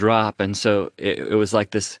rise and drop, and so it was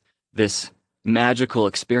like this magical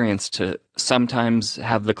experience to sometimes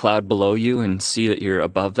have the cloud below you and see that you're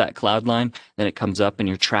above that cloud line. Then it comes up and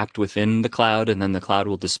you're trapped within the cloud, and then the cloud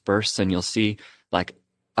will disperse and you'll see like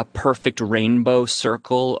a perfect rainbow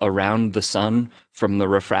circle around the sun from the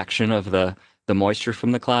refraction of the moisture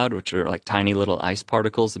from the cloud, which are like tiny little ice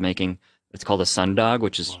particles it's called a sundog,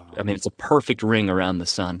 which is, I mean, it's a perfect ring around the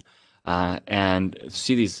sun. And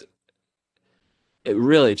see these, it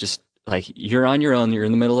really just like you're on your own, you're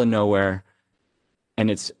in the middle of nowhere, and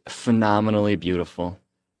it's phenomenally beautiful.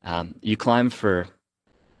 You climb for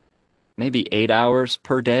maybe 8 hours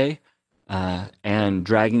per day, and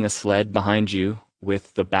dragging a sled behind you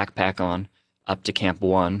with the backpack on up to Camp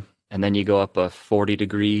 1. And then you go up a 40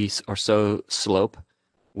 degrees or so slope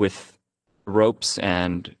with ropes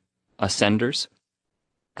and ascenders.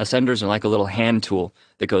 Ascenders are like a little hand tool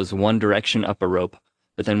that goes one direction up a rope,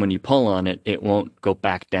 but then when you pull on it, it won't go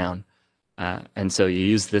back down. And so you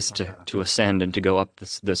use this to ascend and to go up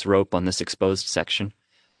this rope on this exposed section.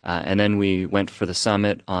 And then we went for the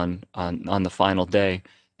summit on the final day.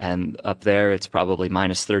 And up there, it's probably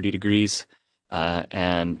minus 30 degrees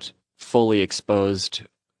and fully exposed.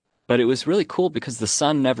 But it was really cool because the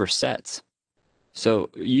sun never sets. So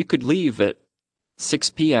you could leave at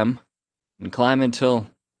 6 p.m. and climb until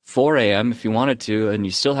 4 a.m. if you wanted to, and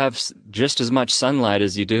you still have just as much sunlight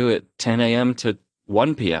as you do at 10 a.m. to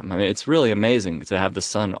 1 p.m. I mean, it's really amazing to have the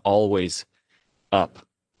sun always up.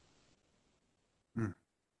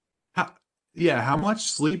 How much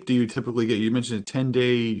sleep do you typically get? You mentioned a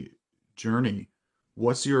 10-day journey.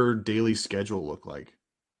 What's your daily schedule look like?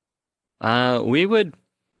 We would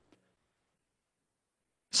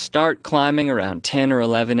start climbing around 10 or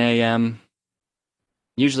 11 a.m.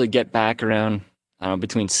 Usually get back around, I don't know,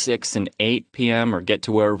 between 6 and 8 p.m. or get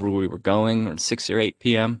to wherever we were going around 6 or 8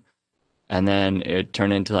 p.m. And then it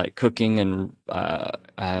turned into like cooking and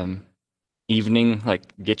evening, like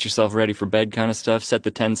get yourself ready for bed kind of stuff, set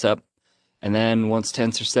the tents up. And then once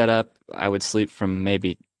tents are set up, I would sleep from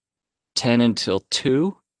maybe 10 until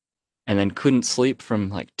 2, and then couldn't sleep from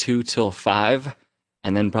like 2 till 5.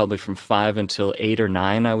 And then probably from 5 until 8 or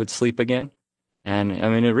 9, I would sleep again. And I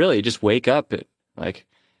mean, it really just wake up at like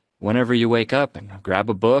whenever you wake up and grab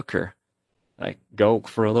a book or like go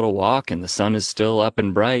for a little walk and the sun is still up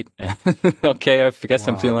and bright. Okay, I guess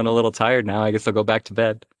I'm feeling a little tired now. I guess I'll go back to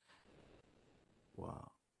bed. Wow.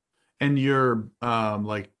 And you're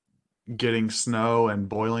like getting snow and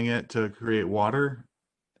boiling it to create water?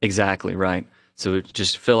 Exactly right. So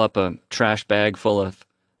just fill up a trash bag full of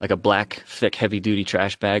like a black, thick, heavy-duty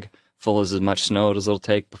trash bag full of as much snow as it'll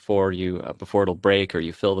take before it'll break, or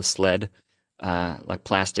you fill the sled, like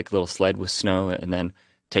plastic little sled with snow, and then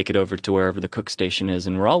take it over to wherever the cook station is.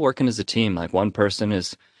 And we're all working as a team. Like one person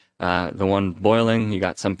is the one boiling. You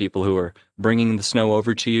got some people who are bringing the snow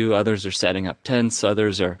over to you. Others are setting up tents.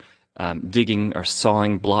 Others are digging or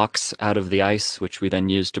sawing blocks out of the ice, which we then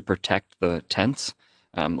use to protect the tents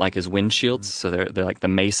like as windshields. Mm. So they're like the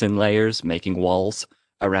mason layers making walls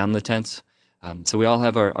around the tents. So we all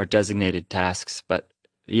have our designated tasks, but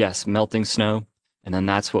yes, melting snow, and then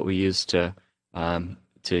that's what we use to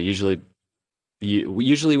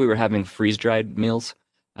usually we were having freeze dried meals,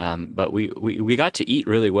 but we got to eat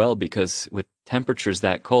really well because with temperatures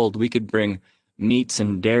that cold, we could bring meats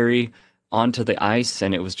and dairy onto the ice,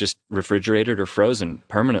 and it was just refrigerated or frozen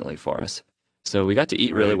permanently for us. So we got to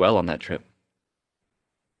eat really Right. well on that trip.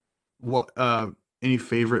 What any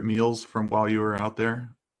favorite meals from while you were out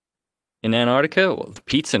there? In Antarctica, well, the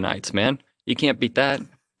pizza nights, man. You can't beat that.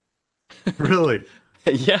 Really?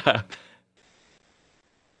 Yeah.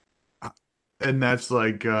 And that's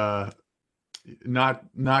like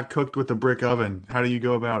not cooked with a brick oven. How do you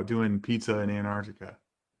go about doing pizza in Antarctica?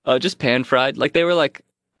 Just pan fried. Like they were like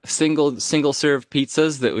single serve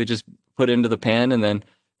pizzas that we just put into the pan and then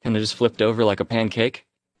kind of just flipped over like a pancake.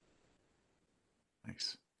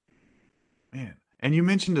 Nice. Man. And you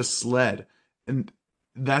mentioned a sled. And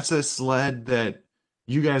that's a sled that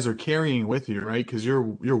you guys are carrying with you, right? Because you're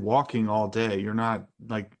walking all day. You're not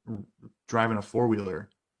like driving a four-wheeler.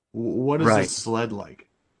 What is this Right. sled like?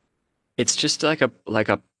 It's just like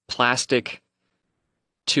a plastic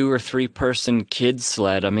 2 or 3 person kid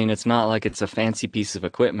sled. I mean, it's not like it's a fancy piece of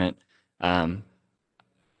equipment. Um,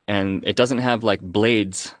 and it doesn't have like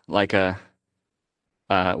blades like a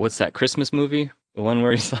what's that Christmas movie? The one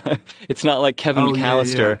where he's like, it's not like Kevin Oh yeah, yeah.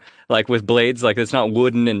 McAllister, like with blades, like it's not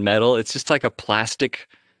wooden and metal. It's just like a plastic.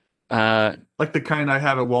 Uh, Like the kind I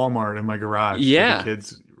have at Walmart in my garage that the yeah,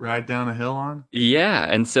 kids ride down a hill on. yeah.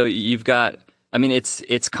 And so you've got, I mean,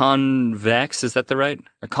 it's convex. Is that the right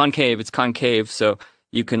or concave? It's concave, so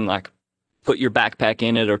you can like put your backpack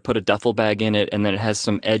in it or put a duffel bag in it, and then it has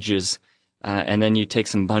some edges, and then you take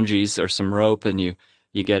some bungees or some rope and you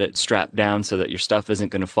get it strapped down so that your stuff isn't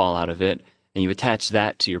going to fall out of it, and you attach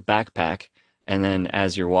that to your backpack, and then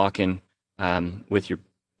as you're walking with your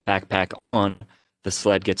backpack on, the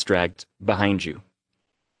sled gets dragged behind you.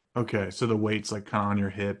 Okay, so the weight's like kind of on your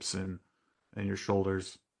hips and your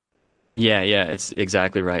shoulders. Yeah, yeah, it's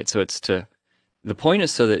exactly right. So it's to the point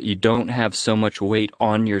is so that you don't have so much weight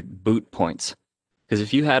on your boot points. Because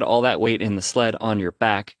if you had all that weight in the sled on your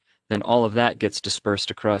back, then all of that gets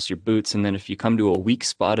dispersed across your boots. And then if you come to a weak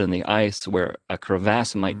spot in the ice where a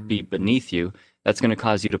crevasse might be Mm, beneath you, that's going to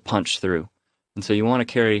cause you to punch through. And so you want to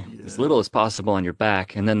carry as yeah. little as possible on your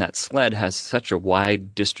back. And then that sled has such a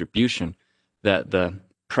wide distribution that the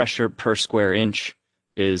pressure per square inch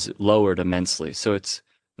is lowered immensely. So it's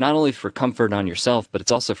not only for comfort on yourself, but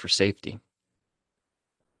it's also for safety.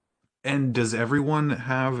 And does everyone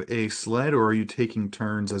have a sled, or are you taking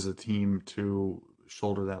turns as a team to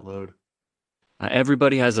shoulder that load?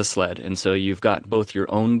 Everybody has a sled, and so you've got both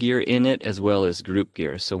your own gear in it as well as group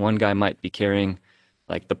gear. So one guy might be carrying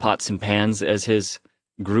like the pots and pans as his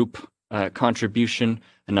group contribution.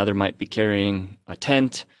 Another might be carrying a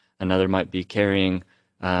tent. Another might be carrying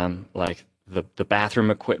like the bathroom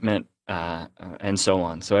equipment and so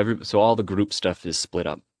on. So all the group stuff is split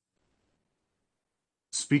up.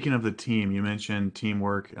 Speaking of the team, you mentioned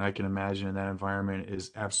teamwork. I can imagine that environment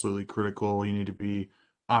is absolutely critical. You need to be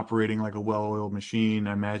operating like a well-oiled machine.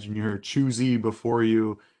 I imagine you're choosy before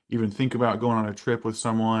you even think about going on a trip with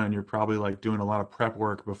someone, and you're probably like doing a lot of prep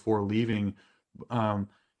work before leaving. Um,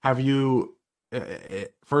 have you,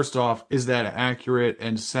 first off, is that accurate?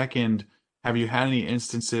 And second, have you had any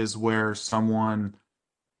instances where someone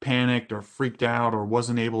panicked or freaked out or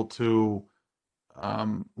wasn't able to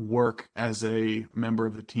work as a member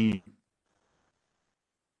of the team?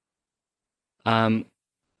 Um,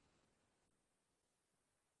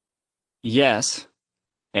 yes,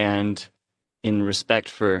 and in respect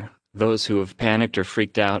for those who have panicked or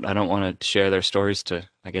freaked out, I don't want to share their stories to,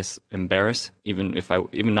 I guess, embarrass. Even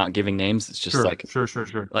not giving names, it's just Sure, sure, sure,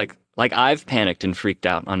 sure. like I've panicked and freaked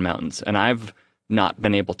out on mountains, and I've not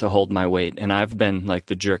been able to hold my weight, and I've been like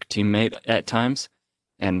the jerk teammate at times,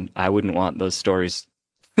 and I wouldn't want those stories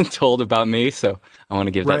told about me, so I want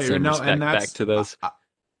to give that Right. same No, and respect back that's to those.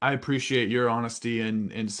 I appreciate your honesty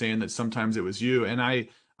and saying that sometimes it was you. And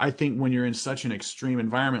I think when you're in such an extreme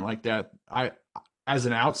environment like that, as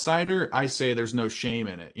an outsider, I say there's no shame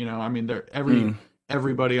in it. I mean, Mm,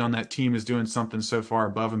 everybody on that team is doing something so far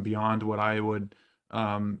above and beyond what I would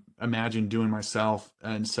imagine doing myself.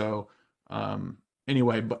 And so, um,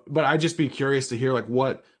 anyway, but I'd just be curious to hear like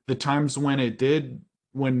what the times when it did,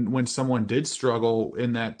 when someone did struggle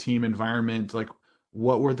in that team environment, like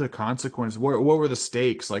what were the consequences? What were the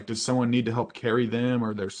stakes? Like, does someone need to help carry them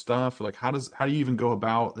or their stuff? Like, how do you even go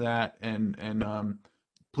about that? And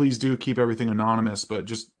please do keep everything anonymous, but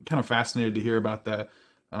just kind of fascinated to hear about the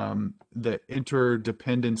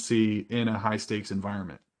interdependency in a high stakes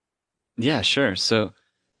environment. yeah, sure. So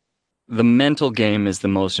the mental game is the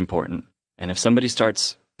most important. And if somebody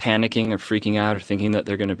starts panicking or freaking out or thinking that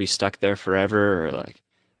they're going to be stuck there forever or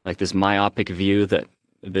like this myopic view that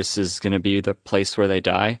this is going to be the place where they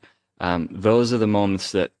die, those are the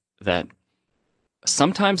moments that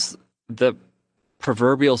sometimes the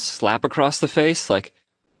proverbial slap across the face, like,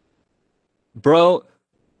 bro,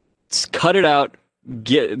 cut it out.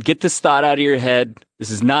 Get this thought out of your head.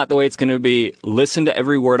 This is not the way it's going to be. Listen to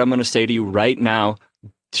every word I'm going to say to you right now.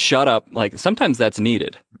 Shut up. Like sometimes that's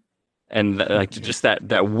needed, and like Yeah. just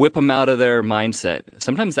that whip them out of their mindset.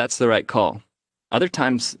 Sometimes that's the right call. Other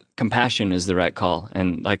times compassion is the right call,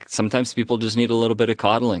 and like sometimes people just need a little bit of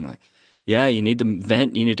coddling. Like, yeah, you need to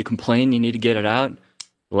vent, you need to complain, you need to get it out.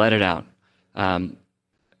 Let it out. Um,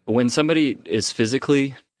 when somebody is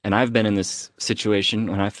physically, and I've been in this situation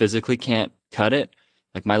when I physically can't cut it,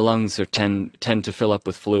 like my lungs tend to fill up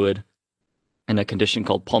with fluid in a condition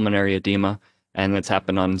called pulmonary edema. And it's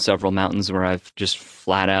happened on several mountains where I've just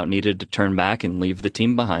flat out needed to turn back and leave the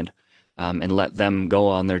team behind, and let them go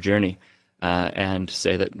on their journey, and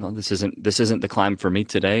say that, well, this isn't the climb for me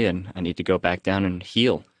today, and I need to go back down and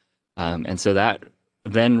heal. And so that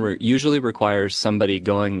then usually requires somebody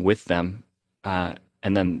going with them, and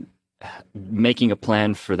then making a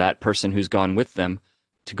plan for that person who's gone with them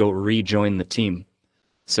to go rejoin the team.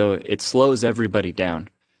 So it slows everybody down.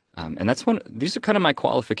 And that's one, these are kind of my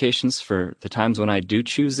qualifications for the times when I do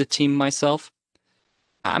choose a team myself.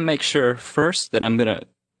 I make sure first that I'm going to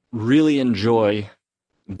really enjoy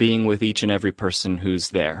being with each and every person who's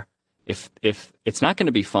there. If it's not going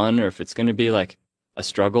to be fun, or if it's going to be like a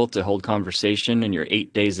struggle to hold conversation and you're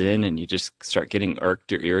 8 days in and you just start getting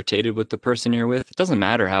irked or irritated with the person you're with, it doesn't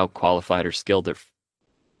matter how qualified or skilled of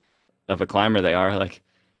a climber they are. Like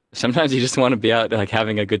sometimes you just want to be out like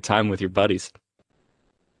having a good time with your buddies.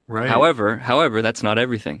 Right. However, that's not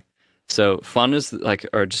everything. So fun is like,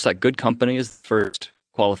 or just like good company is the first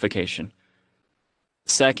qualification.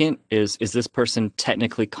 Second is this person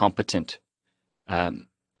technically competent? Um,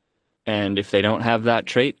 and if they don't have that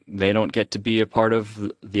trait, they don't get to be a part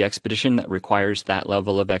of the expedition that requires that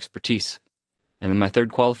level of expertise. And then my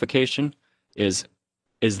third qualification is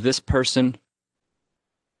this person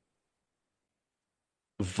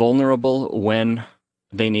vulnerable when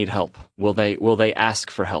they need help? Will they ask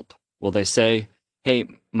for help? Will they say, "Hey,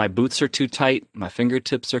 my boots are too tight, my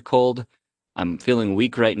fingertips are cold, I'm feeling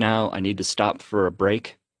weak right now, I need to stop for a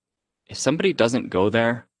break"? If somebody doesn't go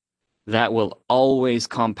there, that will always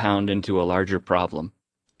compound into a larger problem.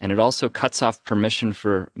 And it also cuts off permission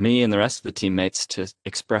for me and the rest of the teammates to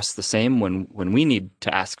express the same when we need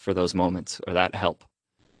to ask for those moments or that help.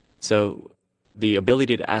 So the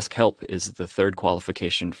ability to ask help is the third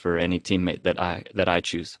qualification for any teammate that I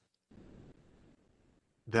choose.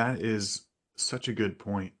 That is such a good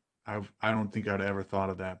point. I don't think I'd ever thought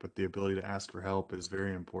of that, but the ability to ask for help is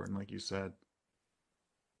very important, like you said.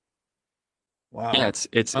 Yeah, Wow.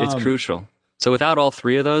 it's Um, crucial. So without all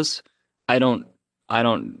three of those, I don't I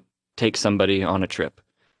don't take somebody on a trip,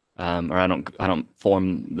 or I don't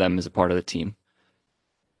form them as a part of the team.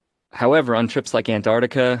 However, on trips like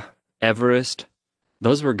Antarctica, Everest,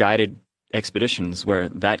 those were guided expeditions where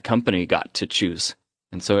that company got to choose.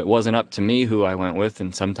 And so it wasn't up to me who I went with.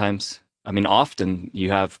 And sometimes, I mean, often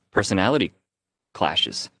you have personality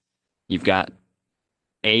clashes. You've got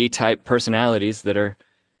A type personalities that are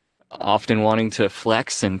often wanting to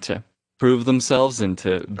flex and to prove themselves and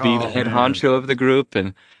to be the oh head man. honcho of the group.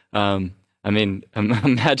 And I mean,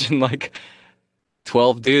 imagine like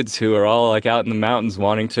 12 dudes who are all like out in the mountains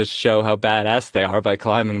wanting to show how badass they are by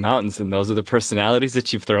climbing mountains, and those are the personalities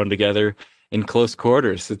that you've thrown together in close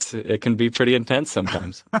quarters. It can be pretty intense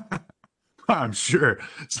sometimes. I'm sure, Yeah.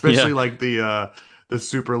 especially like the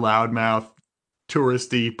super loudmouth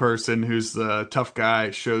touristy person who's the tough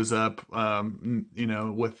guy shows up,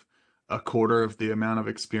 with a quarter of the amount of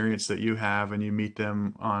experience that you have, and you meet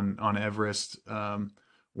them on Everest,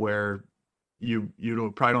 where you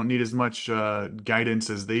probably don't need as much guidance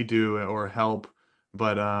as they do or help,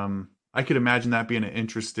 but I could imagine that being an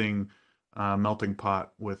interesting melting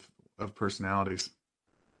pot with of personalities.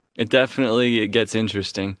 It gets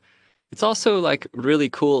interesting. It's also like really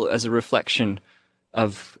cool as a reflection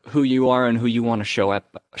of who you are and who you want to show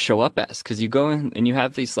up as, because you go in and you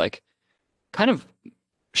have these like kind of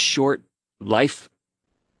short life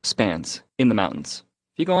spans in the mountains.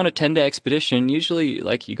 If you go on a 10-day expedition, usually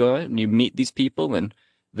like you go out and you meet these people and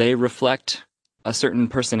they reflect a certain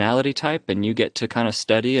personality type, and you get to kind of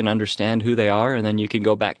study and understand who they are, and then you can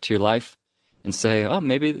go back to your life and say, "Oh,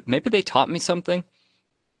 maybe they taught me something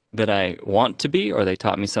that I want to be, or they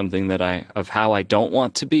taught me something that I of how I don't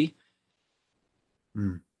want to be."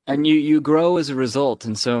 Mm. And you grow as a result.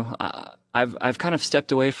 And so I've kind of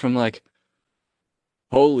stepped away from like,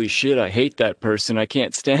 holy shit, I hate that person, I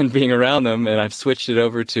can't stand being around them, and I've switched it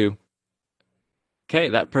over to, okay,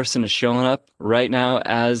 that person is showing up right now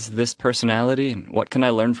as this personality, and what can I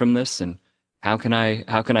learn from this, and how can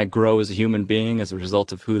I grow as a human being as a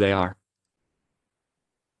result of who they are.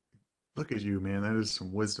 Look at you, man. That is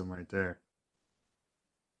some wisdom right there.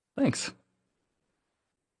 Thanks.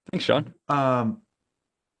 Thanks, Sean. Um,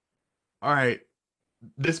 all right.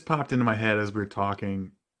 This popped into my head as we were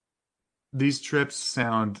talking. These trips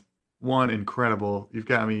sound one incredible. You've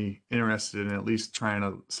got me interested in at least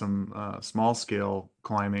trying some small scale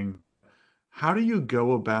climbing. How do you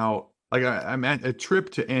go about like I'm at a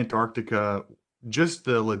trip to Antarctica, just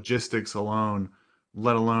the logistics alone,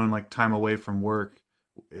 let alone like time away from work,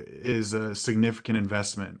 is a significant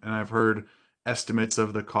investment. And I've heard estimates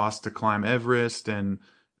of the cost to climb Everest and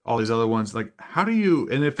all these other ones. Like, how do you,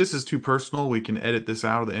 and if this is too personal, we can edit this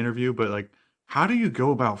out of the interview, but like, how do you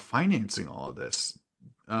go about financing all of this?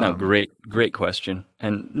 No, Um, great question,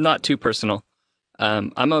 and not too personal.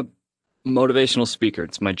 I'm a motivational speaker.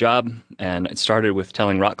 It's my job, and it started with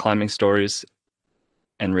telling rock climbing stories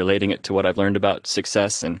and relating it to what I've learned about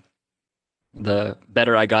success. And the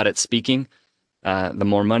better I got at speaking, the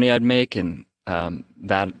more money I'd make, and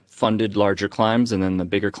that funded larger climbs. And then the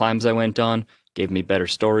bigger climbs I went on gave me better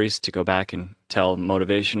stories to go back and tell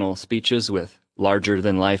motivational speeches with larger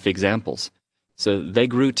than life examples. So they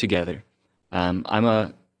grew together. I'm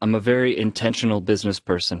a very intentional business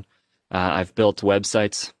person. I've built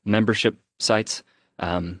websites, membership sites,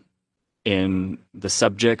 um, in the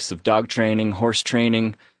subjects of dog training, horse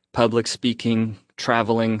training, public speaking,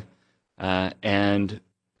 traveling, and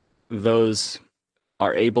those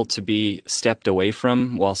are able to be stepped away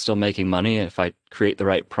from while still making money if I create the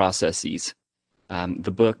right processes.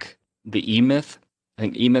 The book, The E-Myth, I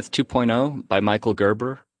think E-Myth 2.0 by Michael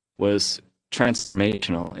Gerber, was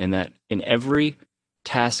transformational in that in every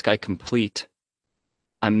task I complete,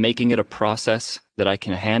 I'm making it a process that I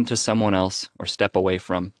can hand to someone else or step away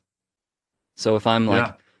from. So if I'm like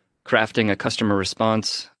yeah, crafting a customer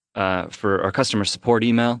response for our customer support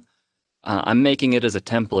email, I'm making it as a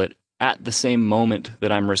template at the same moment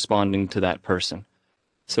that I'm responding to that person.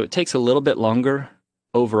 So it takes a little bit longer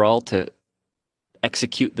overall to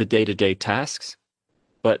execute the day-to-day tasks,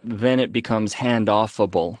 but then it becomes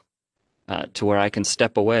hand-offable to where I can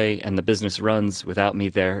step away and the business runs without me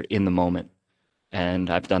there in the moment. And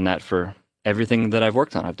I've done that for everything that I've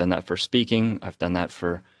worked on. I've done that for speaking. I've done that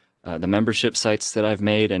for the membership sites that I've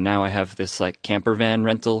made. And now I have this like camper van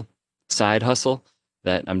rental side hustle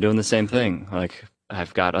that I'm doing the same thing. Like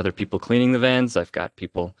I've got other people cleaning the vans. I've got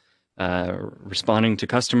people responding to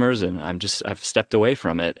customers, and I've stepped away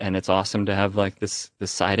from it. And it's awesome to have like this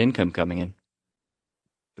side income coming in.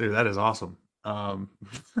 dude, that is awesome.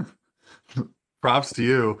 Props to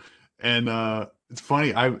you. And it's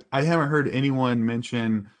funny, I haven't heard anyone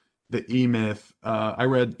mention the E-Myth. I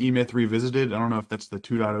read E-Myth Revisited. I don't know if that's the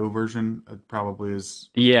 2.0 version. It probably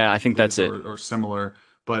Yeah, I think that's is it. or similar.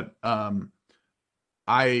 But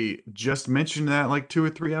I just mentioned that like 2 or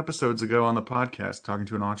 3 episodes ago on the podcast, talking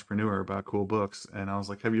to an entrepreneur about cool books, and I was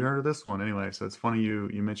like, "Have you heard of this one?" Anyway, so it's funny you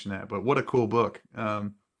mentioned that. But what a cool book.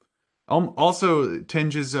 Also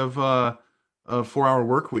tinges of a 4 hour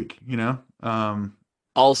work week.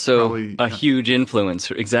 Also Probably. a huge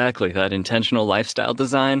influence, exactly, that intentional lifestyle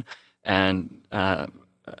design. And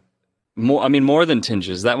more, I mean, more than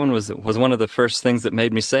tinges, that one was one of the first things that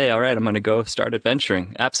made me say, all right, I'm going to go start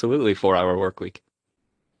adventuring. Absolutely, 4 hour work week.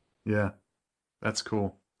 Yeah, that's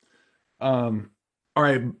cool. Um, all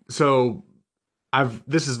right, so I've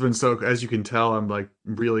this has been so as you can tell, I'm like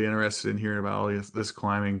really interested in hearing about all this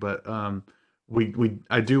climbing, but we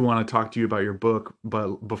I do want to talk to you about your book,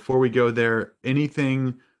 but before we go there,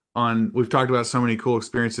 anything on we've talked about so many cool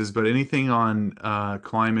experiences, but anything on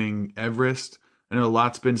climbing Everest? I know a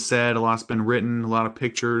lot's been said, a lot's been written, a lot of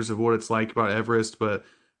pictures of what it's like about Everest, but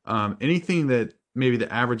anything that maybe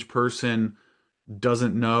the average person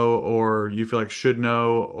doesn't know or you feel like should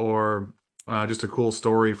know, or just a cool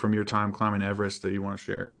story from your time climbing Everest that you want to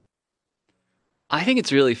share? I think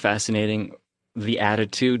it's really fascinating the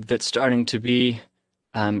attitude that's starting to be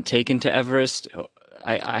taken to Everest.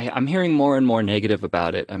 I'm hearing more and more negative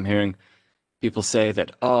about it. I'm hearing people say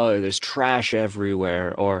that, oh, there's trash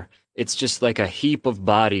everywhere, or it's just like a heap of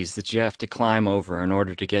bodies that you have to climb over in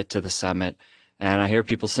order to get to the summit. And I hear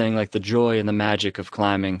people saying, like, the joy and the magic of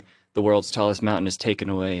climbing the world's tallest mountain is taken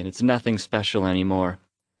away, and it's nothing special anymore.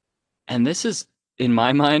 And this is, in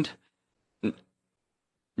my mind,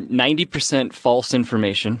 90% false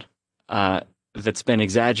information uh, that's been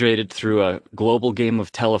exaggerated through a global game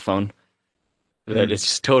of telephone that Mm.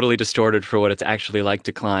 is totally distorted for what it's actually like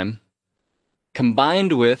to climb,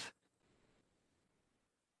 combined with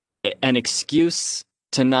an excuse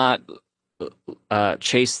to not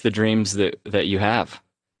chase the dreams that you have.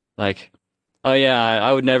 Like, oh yeah,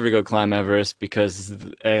 I would never go climb Everest because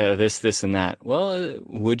this, and that. Well,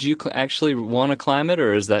 would you actually want to climb it,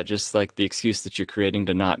 or is that just like the excuse that you're creating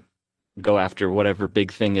to not go after whatever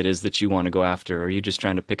big thing it is that you want to go after? Or are you just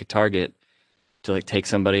trying to pick a target to like take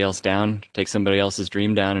somebody else down, take somebody else's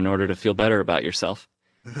dream down in order to feel better about yourself?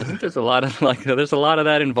 I think there's a lot of like there's a lot of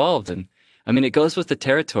that involved, and I mean it goes with the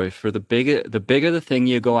territory. For the bigger the thing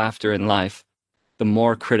you go after in life, the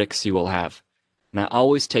more critics you will have. And I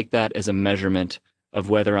always take that as a measurement of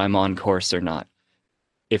whether I'm on course or not.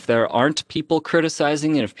 If there aren't people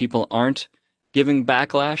criticizing and if people aren't giving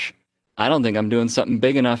backlash, I don't think I'm doing something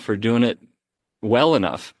big enough or doing it well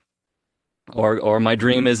enough, or my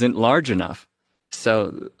dream isn't large enough.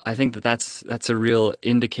 So I think that's a real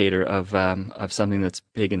indicator of something that's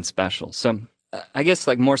big and special. So I guess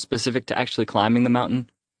like more specific to actually climbing the mountain,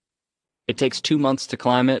 it takes 2 months to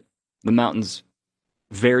climb it. The mountain's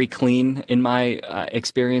very clean in my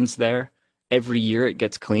experience there. Every year it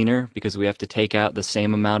gets cleaner because we have to take out the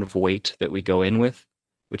same amount of weight that we go in with,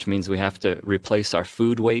 which means we have to replace our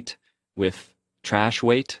food weight with trash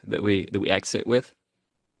weight that we exit with.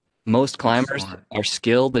 Most That's climbers smart. are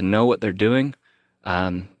skilled and know what they're doing.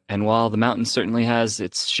 And while the mountain certainly has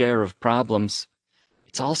its share of problems,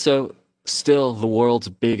 it's also still the world's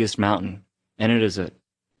biggest mountain. And it is a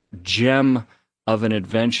gem of an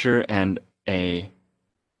adventure and a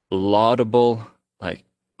laudable, like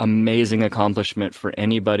amazing accomplishment for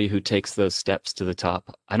anybody who takes those steps to the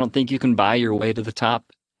top. I don't think you can buy your way to the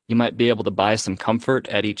top. You might be able to buy some comfort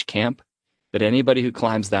at each camp, but anybody who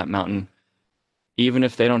climbs that mountain, even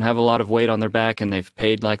if they don't have a lot of weight on their back and they've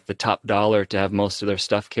paid like the top dollar to have most of their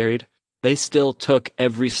stuff carried, they still took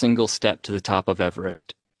every single step to the top of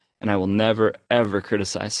Everest. And I will never ever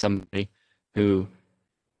criticize somebody who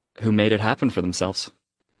who made it happen for themselves.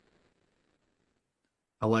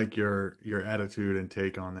 I like your attitude and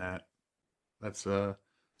take on that. That's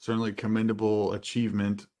certainly commendable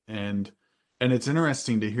achievement, and it's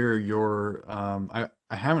interesting to hear your I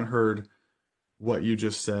haven't heard what you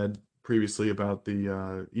just said previously about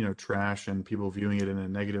the trash and people viewing it in a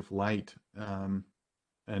negative light, and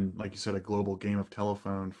like you said, a global game of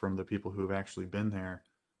telephone from the people who have actually been there.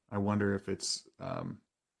 I wonder if it's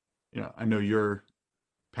I know you're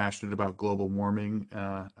passionate about global warming.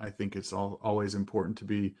 I think it's always important to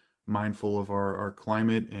be mindful of our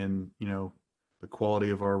climate and the quality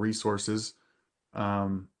of our resources.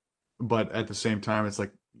 Um, but at the same time, it's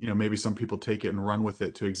like maybe some people take it and run with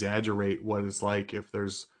it to exaggerate what it's like if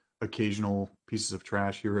there's occasional pieces of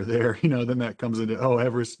trash here or there. Then that comes into, oh,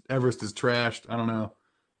 Everest is trashed. I don't know.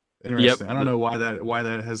 Yep. Interesting. I don't know why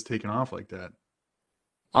that has taken off like that.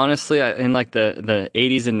 Honestly, in like the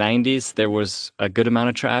 80s and 90s, there was a good amount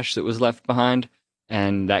of trash that was left behind,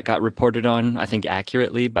 and that got reported on, I think,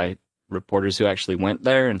 accurately by reporters who actually went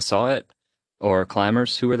there and saw it, or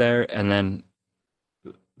climbers who were there. And then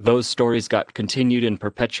those stories got continued and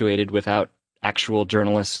perpetuated without actual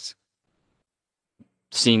journalists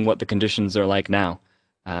seeing what the conditions are like now.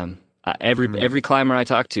 Every Hmm. every climber I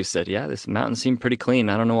talked to said, "Yeah, this mountain seemed pretty clean.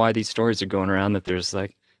 I don't know why these stories are going around that there's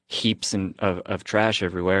like heaps of trash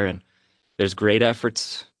everywhere." And there's great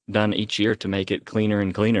efforts done each year to make it cleaner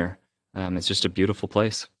and cleaner. It's just a beautiful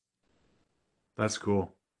place. That's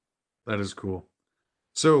cool. That is cool.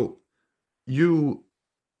 So you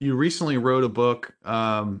you recently wrote a book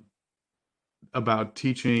about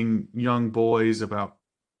teaching young boys about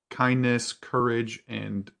kindness, courage,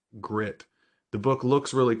 and grit. The book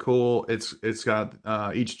looks really cool. It's got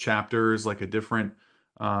each chapter is like a different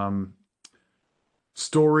um,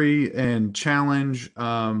 story and challenge.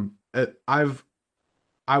 I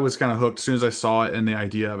was kind of hooked as soon as I saw it and the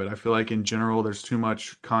idea of it. I feel like in general there's too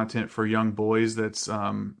much content for young boys that's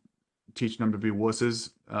teaching them to be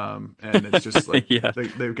wusses, and it's just like Yeah.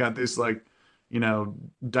 they've got this like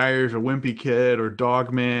Diaries of a Wimpy Kid or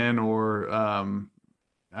Dogman or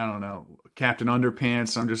I don't know, Captain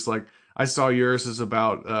Underpants. I'm just like, I saw yours is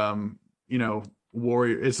about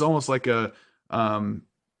warrior. It's almost like a um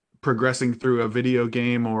progressing through a video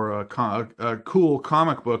game or a cool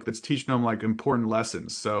comic book that's teaching them like important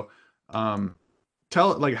lessons. So, um,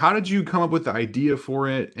 like, how did you come up with the idea for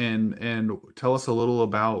it, and tell us a little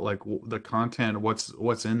about like the content, what's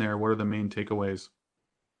in there, what are the main takeaways?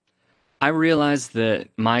 I realized that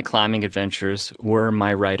my climbing adventures were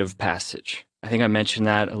my rite of passage. I think I mentioned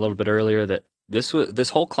that a little bit earlier that this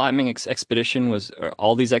whole climbing expedition was or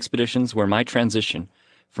all these expeditions were my transition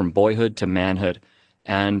from boyhood to manhood.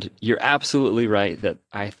 And you're absolutely right that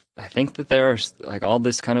I think that there's like all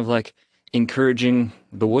this kind of like encouraging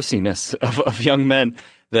the wussiness of young men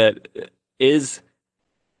that is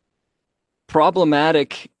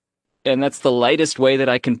problematic, and that's the lightest way that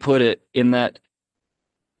I can put it, in that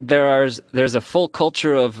there's a full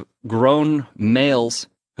culture of grown males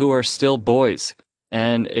who are still boys.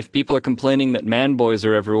 And if people are complaining that man boys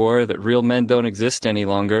are everywhere, that real men don't exist any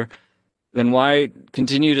longer, then why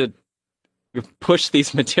continue to push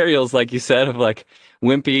these materials, like you said, of like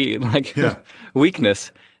wimpy like Yeah.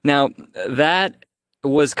 weakness? Now, that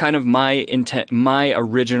was kind of my intent. My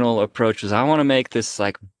original approach was I want to make this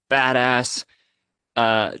like badass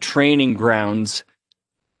training grounds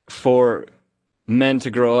for men to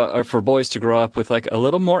grow up, or for boys to grow up with like a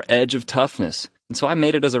little more edge of toughness. And so I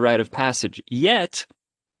made it as a rite of passage. Yet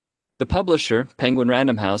the publisher, Penguin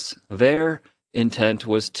Random House, their intent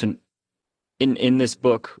was to, in this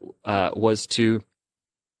book, was to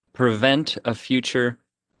prevent a future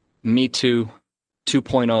Me Too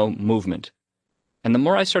 2.0 movement. And the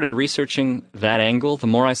more I started researching that angle, the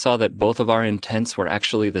more I saw that both of our intents were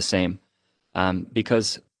actually the same.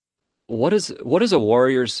 Because what is a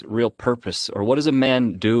warrior's real purpose, or what does a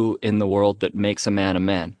man do in the world that makes a man a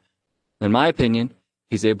man? In my opinion,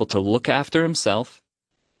 he's able to look after himself,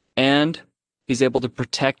 and he's able to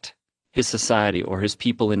protect his society or his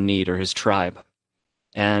people in need or his tribe.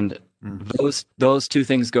 And Mm. those two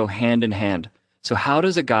things go hand in hand. So how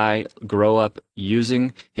does a guy grow up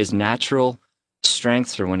using his natural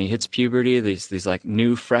strengths, or when he hits puberty, these like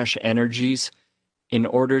new fresh energies, in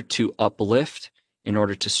order to uplift, in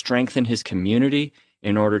order to strengthen his community,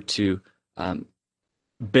 in order to um,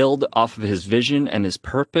 build off of his vision and his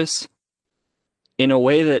purpose in a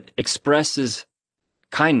way that expresses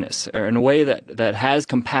kindness, or in a way that has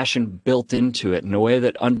compassion built into it, in a way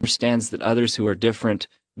that understands that others who are different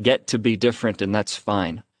get to be different, and that's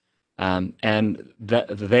fine. And that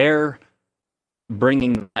their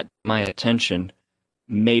bringing that to my attention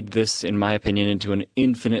made this, in my opinion, into an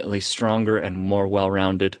infinitely stronger and more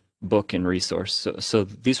well-rounded book and resource. So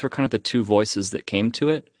these were kind of the two voices that came to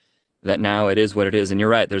it, that now it is what it is. And you're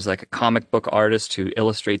right, there's like a comic book artist who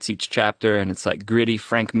illustrates each chapter, and it's like gritty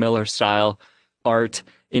Frank Miller style art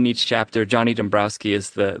in each chapter. Johnny Dombrowski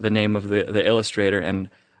is the name of the illustrator. And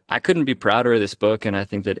I couldn't be prouder of this book, and I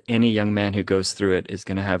think that any young man who goes through it is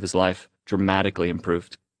going to have his life dramatically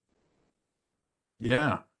improved.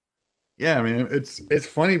 Yeah. Yeah, I mean, it's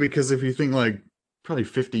funny because if you think like probably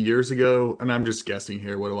 50 years ago, and I'm just guessing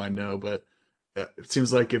here, what do I know? But it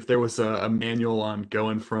seems like if there was a manual on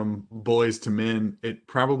going from boys to men, it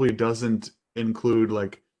probably doesn't include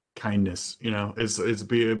like kindness, it's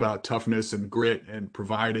be about toughness and grit and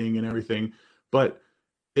providing and everything. But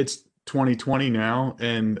it's 2020 now,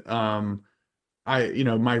 and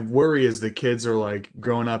my worry is the kids are like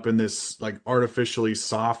growing up in this like artificially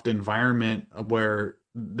soft environment where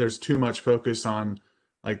there's too much focus on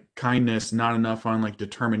like kindness, not enough on like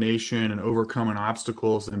determination and overcoming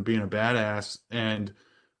obstacles and being a badass. And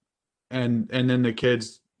then the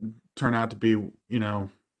kids turn out to be,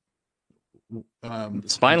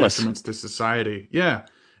 Spineless. detriments to society. Yeah.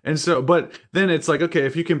 And so, but then it's like, okay,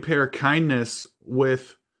 if you compare kindness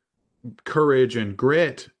with courage and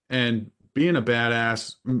grit and being a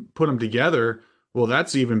badass, put them together, well,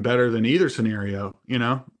 that's even better than either scenario.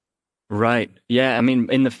 Right. Yeah. I mean,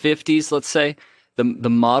 in the 50s, let's say, the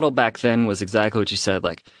model back then was exactly what you said,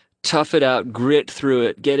 like tough it out, grit through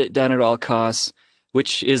it, get it done at all costs,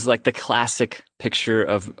 which is like the classic picture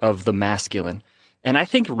of the masculine. And I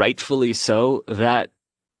think rightfully so, that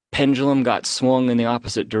pendulum got swung in the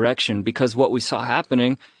opposite direction, because what we saw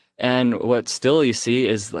happening, and what still you see,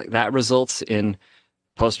 is like that results in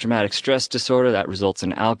post-traumatic stress disorder, that results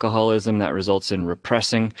in alcoholism, that results in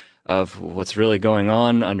repressing of what's really going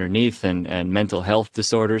on underneath, and mental health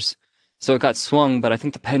disorders. So it got swung, but I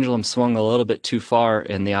think the pendulum swung a little bit too far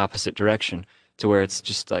in the opposite direction, to where it's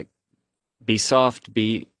just like be soft,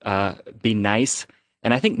 be nice.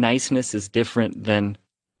 And I think niceness is different than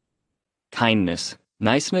kindness.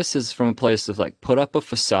 Niceness is from a place of like put up a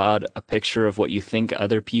facade, a picture of what you think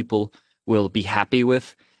other people will be happy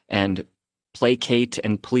with, and placate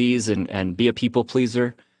and please and be a people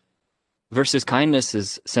pleaser. Versus kindness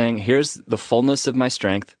is saying, here's the fullness of my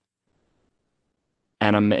strength,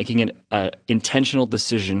 and I'm making an intentional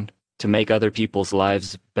decision to make other people's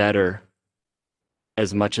lives better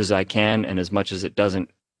as much as I can, and as much as it doesn't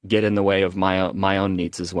get in the way of my own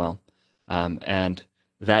needs as well. And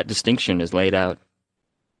that distinction is laid out,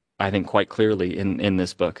 I think, quite clearly in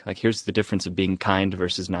this book. Like, here's the difference of being kind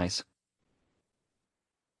versus nice.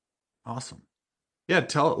 Awesome. Yeah,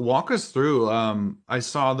 walk us through. I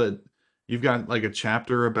saw that you've got like a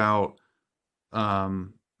chapter about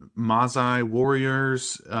Maasai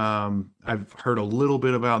warriors. I've heard a little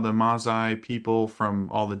bit about the Maasai people from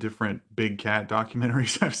all the different big cat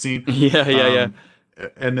documentaries I've seen. Yeah.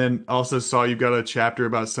 And then also saw you've got a chapter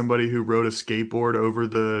about somebody who rode a skateboard over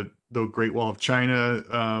the Great Wall of China.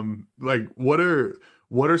 Like what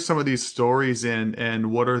are some of these stories,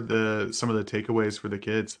 and what are some of the takeaways for the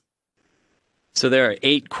kids? So there are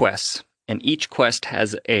 8 quests, and each quest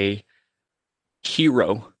has a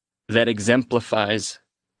hero that exemplifies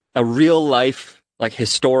a real life, like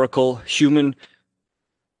historical human,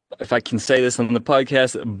 if I can say this on the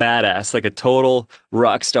podcast, badass, like a total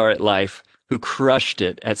rock star at life who crushed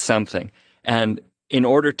it at something. And in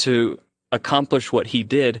order to accomplish what he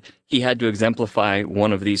did, he had to exemplify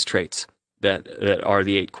one of these traits that are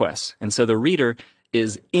the 8 quests. And so the reader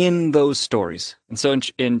is in those stories. And so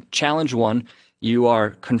in challenge 1, you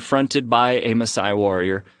are confronted by a Maasai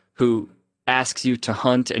warrior who asks you to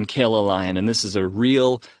hunt and kill a lion. And this is a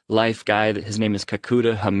real life guy. His name is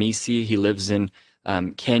Kakuta Hamisi. He lives in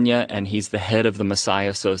Kenya, and he's the head of the Maasai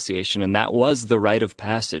Association. And that was the rite of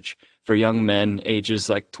passage for young men ages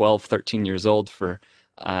like 12, 13 years old for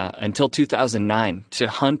until 2009 to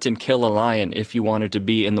hunt and kill a lion if you wanted to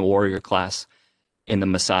be in the warrior class in the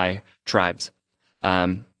Maasai tribes.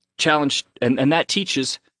 Challenge, and that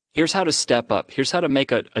teaches, here's how to step up. Here's how to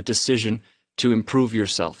make a decision to improve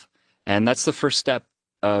yourself. And that's the first step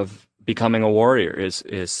of becoming a warrior is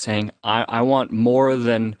saying, I want more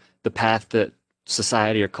than the path that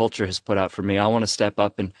society or culture has put out for me. I want to step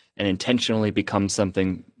up and intentionally become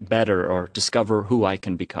something better or discover who I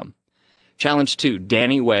can become. Challenge 2,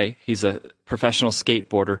 Danny Way. He's a professional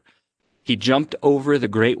skateboarder. He jumped over the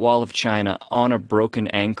Great Wall of China on a broken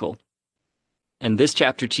ankle. And this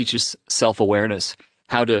chapter teaches self-awareness,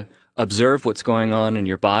 how to observe what's going on in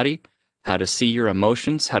your body, how to see your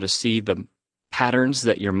emotions, how to see the patterns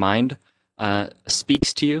that your mind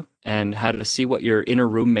speaks to you, and how to see what your inner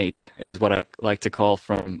roommate is, what I like to call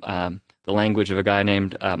from the language of a guy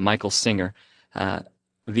named Michael Singer.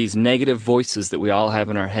 These negative voices that we all have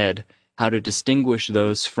in our head, how to distinguish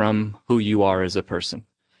those from who you are as a person.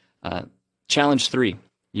 Challenge 3,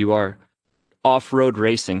 you are off-road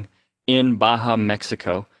racing in Baja,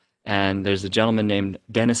 Mexico, and there's a gentleman named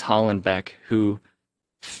Dennis Hollenbeck who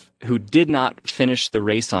did not finish the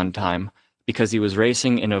race on time because he was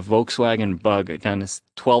racing in a Volkswagen Bug down this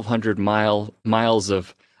 1,200 miles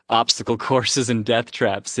of obstacle courses and death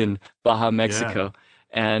traps in Baja, Mexico.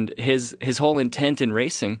 Yeah. And his whole intent in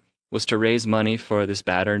racing was to raise money for this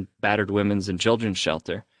battered women's and children's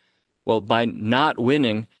shelter. Well, by not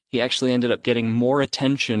winning, he actually ended up getting more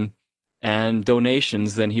attention and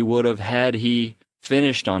donations than he would have had he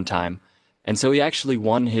finished on time. And so he actually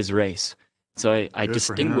won his race. So I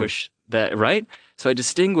distinguish that, right? So I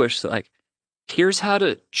distinguish, like, here's how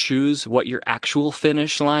to choose what your actual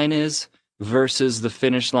finish line is versus the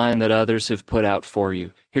finish line that others have put out for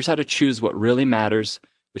you. Here's how to choose what really matters,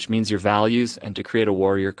 which means your values, and to create a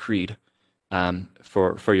warrior creed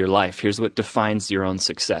for your life. Here's what defines your own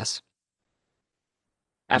success.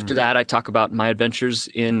 After that, I talk about my adventures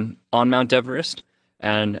on Mount Everest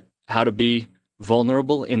and how to be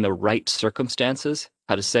vulnerable in the right circumstances,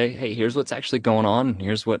 how to say, hey, here's what's actually going on,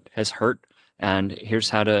 here's what has hurt, and here's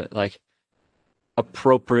how to like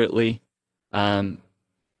appropriately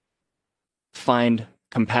find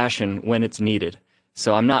compassion when it's needed.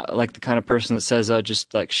 So I'm not like the kind of person that says,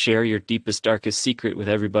 just like share your deepest, darkest secret with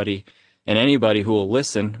everybody and anybody who will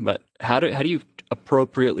listen, but how do you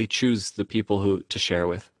appropriately choose the people who to share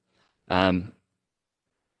with? Then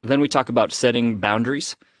we talk about setting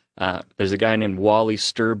boundaries. There's a guy named Wally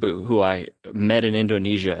Sturbu who I met in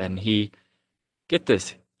Indonesia, and get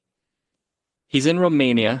this, he's in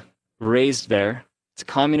Romania, raised there. It's a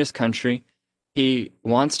communist country. He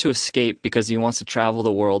wants to escape because he wants to travel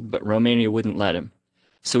the world, but Romania wouldn't let him.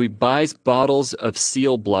 So he buys bottles of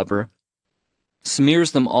seal blubber,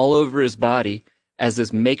 smears them all over his body as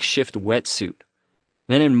this makeshift wetsuit.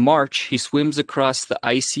 Then in March, he swims across the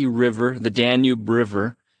icy river, the Danube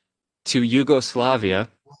River, to Yugoslavia,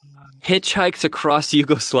 hitchhikes across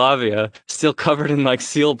Yugoslavia, still covered in like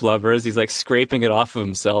seal blubber as he's like scraping it off of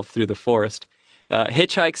himself through the forest.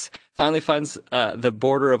 Hitchhikes, finally finds the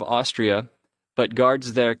border of Austria, but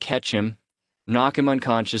guards there catch him, knock him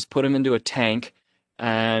unconscious, put him into a tank,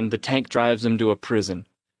 and the tank drives him to a prison.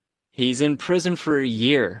 He's in prison for a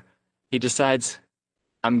year. He decides,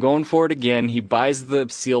 I'm going for it again. He buys the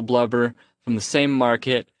seal blubber from the same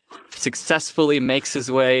market, successfully makes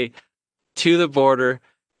his way to the border,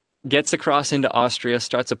 gets across into Austria,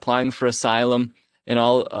 starts applying for asylum in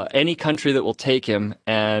any country that will take him,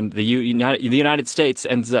 and the United States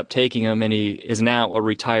ends up taking him, and he is now a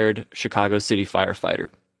retired Chicago City firefighter.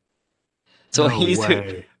 So No he's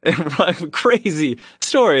way. a crazy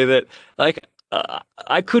story that, like,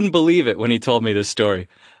 I couldn't believe it when he told me this story.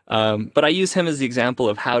 But I use him as the example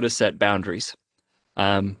of how to set boundaries.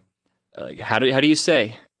 How do you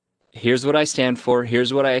say, here's what I stand for,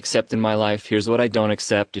 here's what I accept in my life, here's what I don't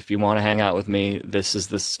accept. If you want to hang out with me, this is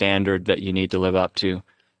the standard that you need to live up to.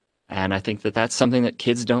 And I think that that's something that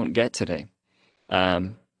kids don't get today.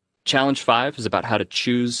 Challenge 5 is about how to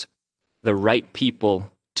choose the right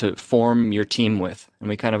people to form your team with. And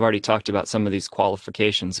we kind of already talked about some of these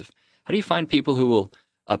qualifications of how do you find people who will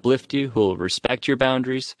uplift you, who will respect your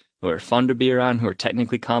boundaries, who are fun to be around, who are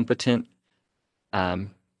technically competent. And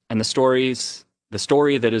the story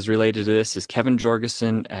that is related to this is Kevin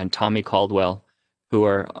Jorgeson and Tommy Caldwell, who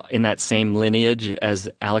are in that same lineage as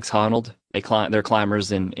Alex Honnold. They're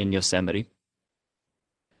climbers in Yosemite.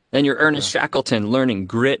 Then you're Ernest Shackleton, learning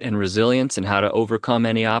grit and resilience and how to overcome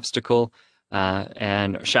any obstacle.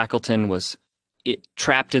 And Shackleton was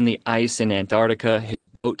trapped in the ice in Antarctica. His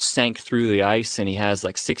boat sank through the ice, and he has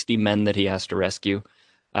like 60 men that he has to rescue.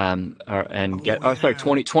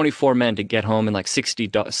 24 men to get home, and like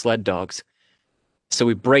 60 sled dogs. So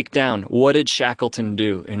we break down, what did Shackleton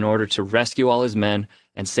do in order to rescue all his men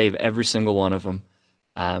and save every single one of them?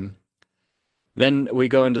 Then we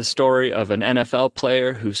go into the story of an NFL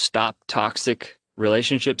player who stopped toxic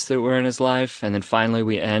relationships that were in his life. And then finally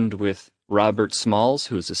we end with Robert Smalls,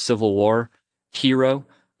 who's a Civil War hero.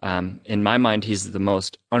 In my mind, he's the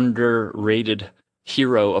most underrated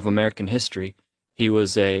hero of American history. He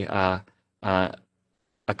was a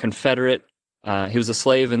Confederate. He was a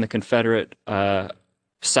slave in the Confederate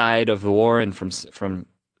side of the war, and from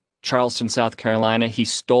Charleston, South Carolina, he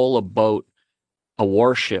stole a boat, a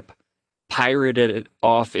warship, pirated it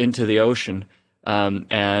off into the ocean,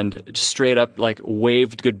 and just straight up like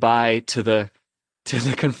waved goodbye to the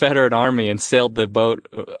Confederate Army and sailed the boat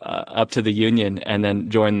up to the Union, and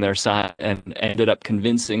then joined their side and ended up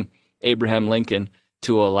convincing Abraham Lincoln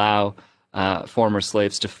to allow former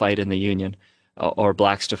slaves to fight in the Union, or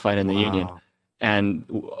blacks to fight in the Union. And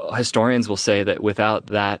historians will say that without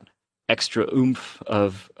that extra oomph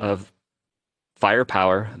of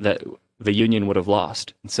firepower, that the Union would have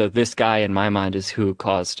lost. And so this guy, in my mind, is who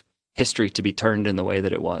caused history to be turned in the way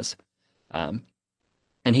that it was.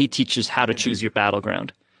 And he teaches how to choose your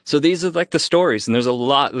battleground. So these are like the stories, and there's a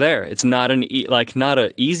lot there. It's not an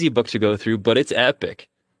easy book to go through, but it's epic.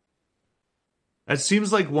 That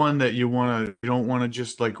seems like one that you don't want to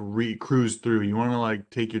just like cruise through. You want to like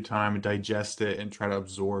take your time and digest it and try to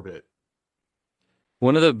absorb it.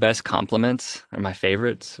 One of the best compliments, or my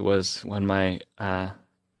favorites, was when an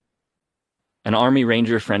Army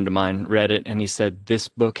Ranger friend of mine read it, and he said, "This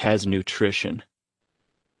book has nutrition."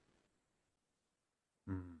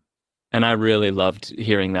 And I really loved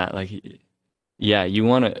hearing that. Like, yeah, you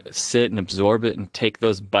want to sit and absorb it and take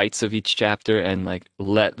those bites of each chapter and like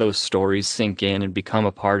let those stories sink in and become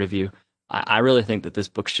a part of you. I really think that this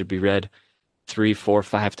book should be read 3, 4,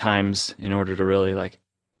 5 times in order to really like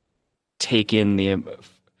take in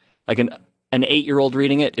like an 8-year-old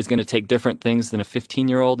reading it is going to take different things than a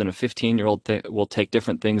 15-year-old, and a 15-year-old will take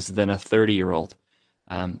different things than a 30-year-old.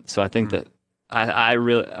 So I think that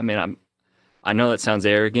I know that sounds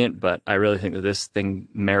arrogant, but I really think that this thing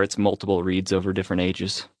merits multiple reads over different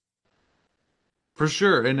ages. For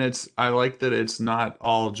sure. And I like that it's not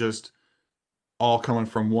all coming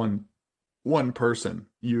from one person.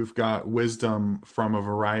 You've got wisdom from a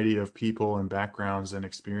variety of people and backgrounds and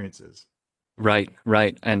experiences. Right.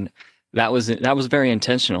 And that was very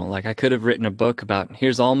intentional. Like, I could have written a book about,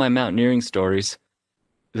 here's all my mountaineering stories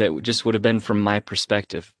that just would have been from my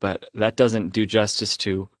perspective, but that doesn't do justice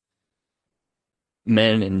to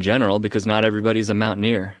men in general, because not everybody's a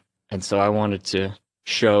mountaineer. And so I wanted to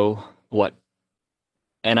show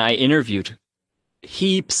and I interviewed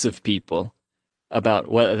heaps of people about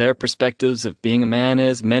what their perspectives of being a man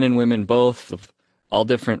is, men and women both, of all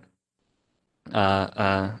different uh,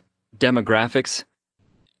 uh, demographics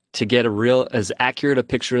to get a real as accurate a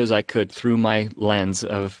picture as I could through my lens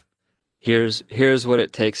of here's what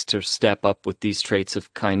it takes to step up with these traits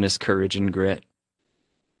of kindness, courage, and grit.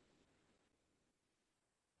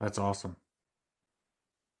 That's awesome.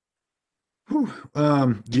 Whew.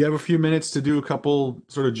 Do you have a few minutes to do a couple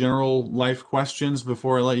sort of general life questions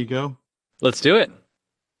before I let you go? Let's do it.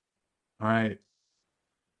 All right.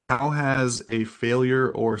 How has a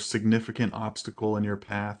failure or significant obstacle in your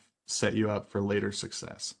path set you up for later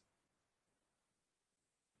success?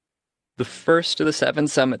 The first of the seven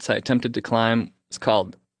summits I attempted to climb is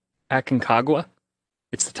called Aconcagua.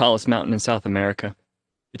 It's the tallest mountain in South America.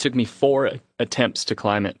 It took me four attempts to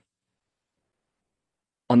climb it.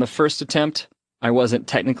 On the first attempt, I wasn't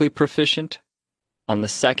technically proficient. On the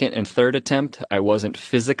second and third attempt, I wasn't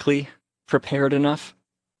physically prepared enough.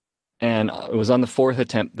 And it was on the fourth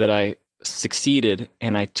attempt that I succeeded,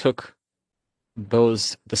 and I took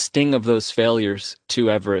the sting of those failures to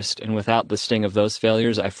Everest. And without the sting of those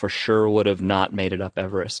failures, I for sure would have not made it up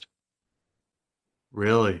Everest.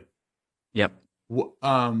 Really? Yep.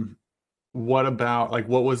 What about like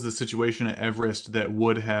what was the situation at Everest that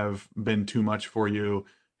would have been too much for you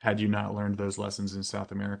had you not learned those lessons in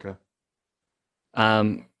South America?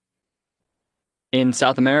 Um, in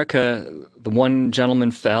South America, the one gentleman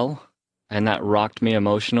fell, and that rocked me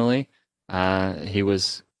emotionally.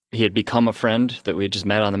 He had become a friend that we had just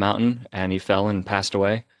met on the mountain, and he fell and passed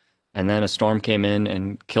away. And then a storm came in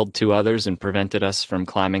and killed two others and prevented us from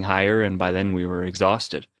climbing higher. And by then we were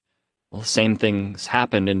exhausted. Well, same things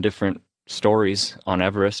happened in different stories on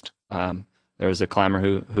Everest. There was a climber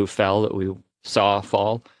who fell that we saw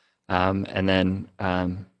fall, and then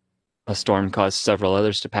a storm caused several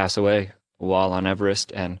others to pass away while on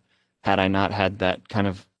Everest. And had I not had that kind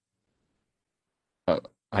of, uh,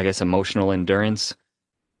 I guess, emotional endurance,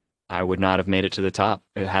 I would not have made it to the top.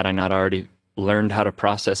 Had I not already learned how to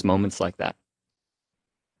process moments like that.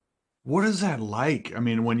 What is that like? I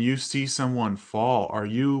mean, when you see someone fall,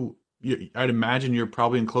 I'd imagine you're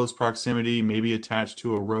probably in close proximity, maybe attached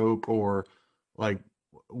to a rope or like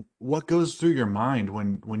what goes through your mind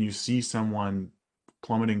when you see someone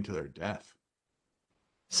plummeting to their death?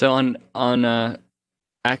 So on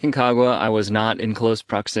Aconcagua, I was not in close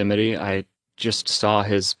proximity. I just saw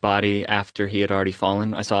his body after he had already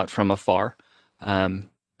fallen. I saw it from afar. Um,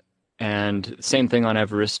 and same thing on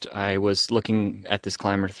Everest. I was looking at this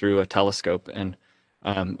climber through a telescope and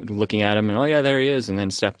looking at him, and oh yeah, there he is. And then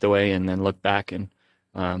stepped away, and then looked back and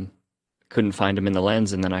um, couldn't find him in the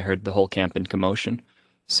lens. And then I heard the whole camp in commotion.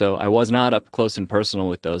 So I was not up close and personal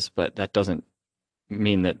with those, but that doesn't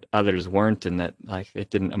mean that others weren't, and that like it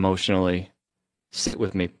didn't emotionally sit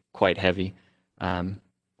with me quite heavy. Um,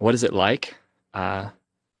 what is it like? Uh,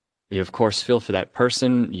 you of course feel for that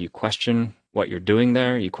person. You question what you're doing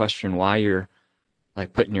there. You question why you're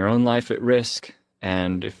like putting your own life at risk,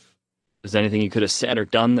 and if there's anything you could have said or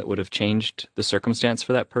done that would have changed the circumstance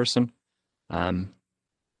for that person. Um,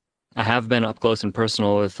 I have been up close and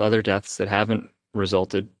personal with other deaths that haven't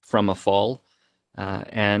resulted from a fall,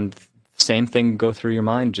 and same thing go through your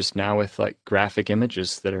mind just now with like graphic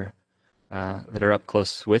images that are up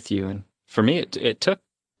close with you. And for me, it took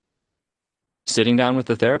sitting down with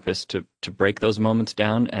the therapist to break those moments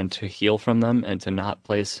down and to heal from them and to not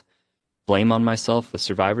place blame on myself with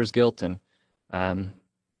survivor's guilt. And um,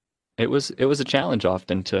 it was a challenge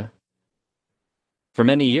often to for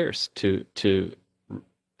many years to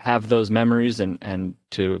have those memories and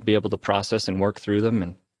to be able to process and work through them.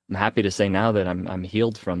 And I'm happy to say now that I'm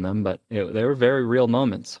healed from them, but they were very real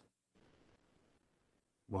moments.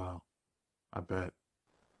 Wow, I bet.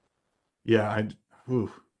 Yeah,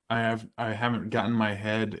 whew, I haven't gotten my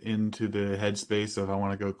head into the headspace of I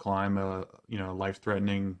want to go climb a,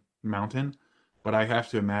 life-threatening mountain, but I have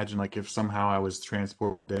to imagine like if somehow I was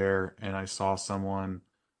transported there and I saw someone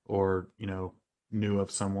or, knew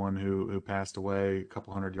of someone who passed away a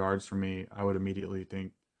couple hundred yards from me, I would immediately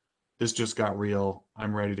think this just got real.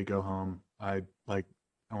 I'm ready to go home. I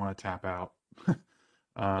want to tap out.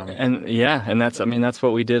 Um, And yeah, and that's I mean that's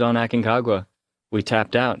what we did on Aconcagua. We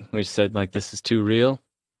tapped out. We said like this is too real,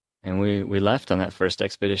 and we left on that first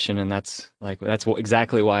expedition. And that's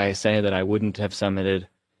exactly why I say that I wouldn't have summited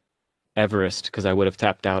Everest because I would have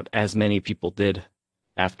tapped out as many people did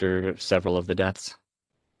after several of the deaths.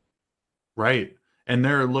 Right. And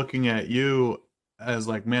they're looking at you as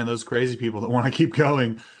like, man, those crazy people that want to keep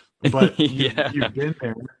going. But you've Yeah. been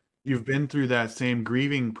there. You've been through that same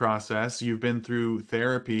grieving process. You've been through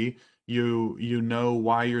therapy. You know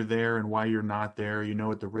why you're there and why you're not there. You know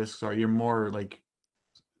what the risks are. You're more like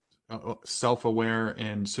self-aware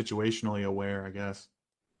and situationally aware, I guess.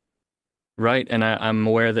 Right. And I'm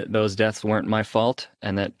aware that those deaths weren't my fault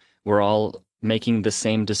and that we're all making the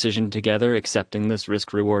same decision together, accepting this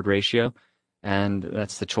risk reward ratio. And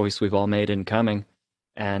that's the choice we've all made in coming.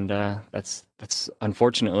 And that's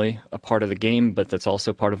unfortunately a part of the game, but that's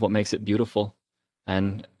also part of what makes it beautiful.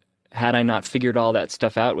 And had I not figured all that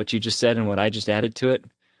stuff out, what you just said and what I just added to it,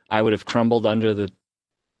 I would have crumbled under the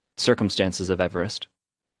circumstances of Everest.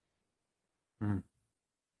 Mm,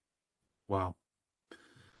 wow.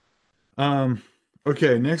 Um,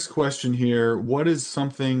 okay, next question here. What is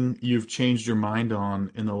something you've changed your mind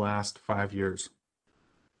on in the last 5 years?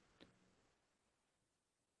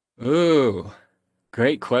 Ooh,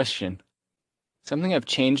 great question. Something I've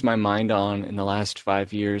changed my mind on in the last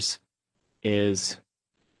 5 years is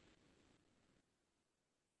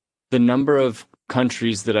the number of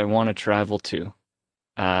countries that I want to travel to.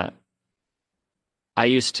 Uh, I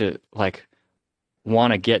used to like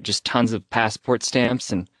want to get just tons of passport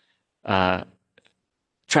stamps and uh,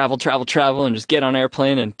 travel, travel, travel, and just get on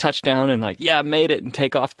airplane and touch down and like, yeah, made it and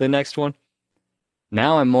take off to the next one.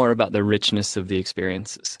 Now I'm more about the richness of the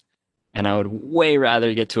experiences. And I would way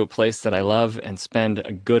rather get to a place that I love and spend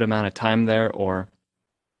a good amount of time there or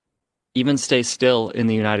even stay still in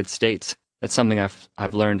the United States. That's something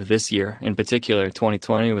I've learned this year, in particular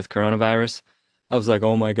 2020 with coronavirus. I was like,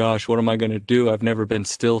 "Oh my gosh, what am I going to do? I've never been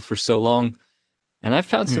still for so long." And Yeah. I've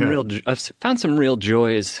found some real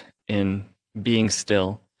joys in being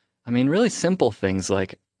still. I mean, really simple things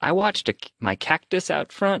like I watched my cactus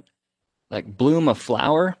out front like bloom a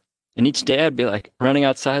flower. And each day I'd be like running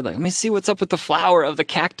outside, like, let me see what's up with the flower of the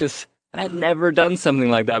cactus. And I'd never done something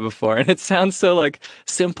like that before. And it sounds so like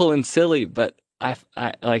simple and silly, but I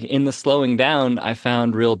like in the slowing down, I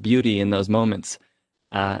found real beauty in those moments.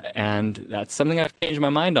 And that's something I've changed my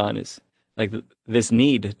mind on is like this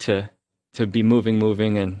need to be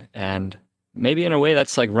moving, and maybe in a way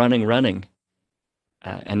that's like running.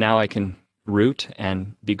 And now I can root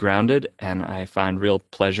and be grounded, and I find real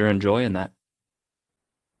pleasure and joy in that.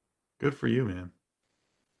 Good for you, man.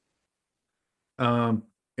 Um,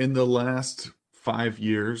 in the last 5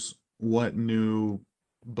 years, what new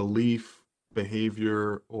belief,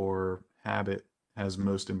 behavior, or habit has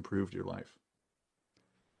most improved your life?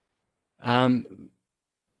 Um,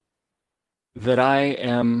 that I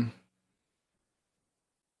am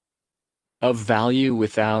of value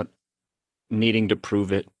without needing to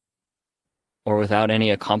prove it or without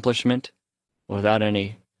any accomplishment, or without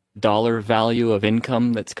any dollar value of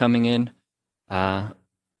income that's coming in. Uh,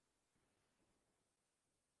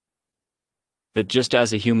 that just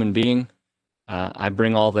as a human being, I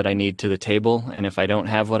bring all that I need to the table, and if I don't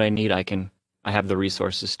have what I need, I have the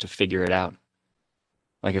resources to figure it out.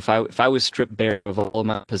 Like if I was stripped bare of all of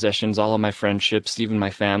my possessions, all of my friendships, even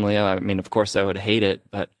my family, I mean, of course I would hate it,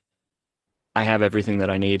 but I have everything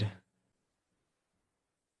that I need.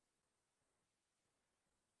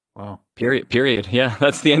 Wow. Period. Period. Yeah,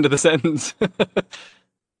 that's the end of the sentence.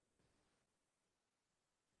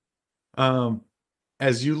 Um,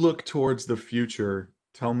 as you look towards the future,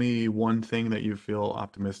 tell me one thing that you feel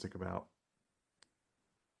optimistic about.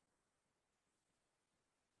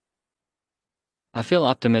 I feel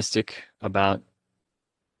optimistic about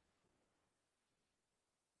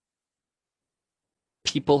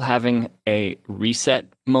people having a reset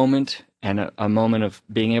moment and a moment of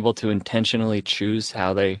being able to intentionally choose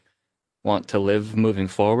how they want to live moving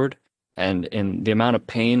forward. And in the amount of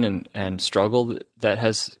pain and struggle that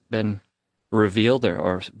has been revealed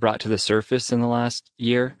or brought to the surface in the last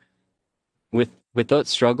year, with that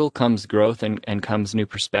struggle comes growth and comes new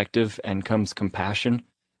perspective and comes compassion.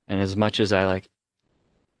 And as much as I like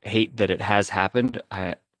hate that it has happened,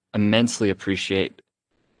 I immensely appreciate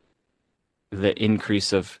the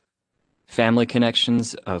increase of family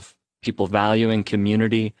connections, of people valuing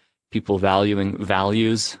community, people valuing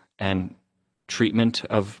values and treatment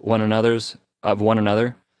of one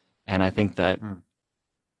another. And Hmm. I think that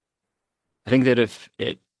if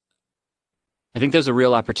it I think there's a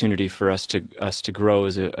real opportunity for us to grow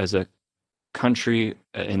as a country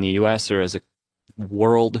in the US or as a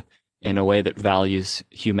world in a way that values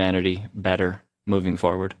humanity better moving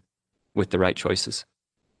forward with the right choices.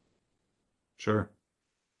 Sure.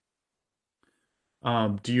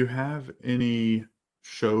 Do you have any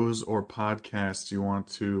shows or podcasts you want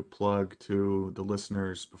to plug to the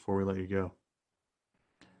listeners before we let you go?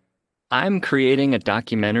 I'm creating a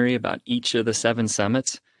documentary about each of the seven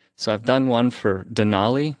summits. So I've done one for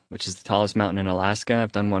Denali, which is the tallest mountain in Alaska.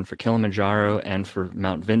 I've done one for Kilimanjaro and for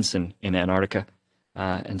Mount Vinson in Antarctica.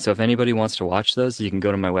 And so if anybody wants to watch those, you can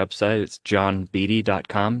go to my website. It's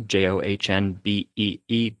johnbeede.com,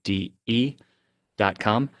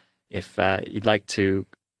 JOHNBEEDE.com. If you'd like to,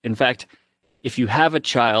 in fact, if you have a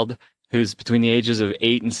child who's between the ages of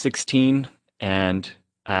 8 and 16, and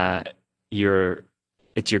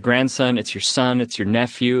it's your grandson, it's your son, it's your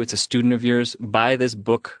nephew, it's a student of yours, buy this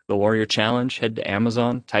book, The Warrior Challenge. Head to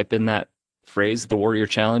Amazon, type in that phrase, The Warrior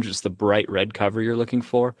Challenge. It's the bright red cover you're looking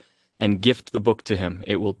for, and gift the book to him.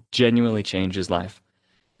 It will genuinely change his life.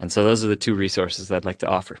 And so those are the two resources that I'd like to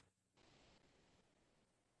offer.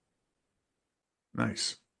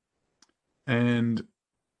 Nice. And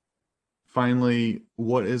finally,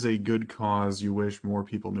 what is a good cause you wish more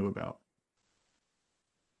people knew about?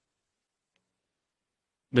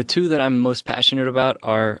 The two that I'm most passionate about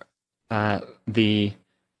are the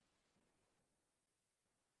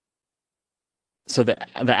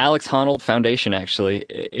Alex Honnold Foundation actually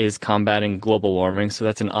is combating global warming. So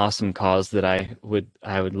that's an awesome cause that I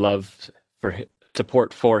would love for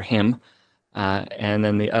support for him. And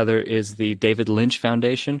then the other is the David Lynch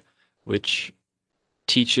Foundation, which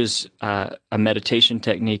teaches a meditation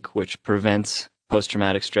technique which prevents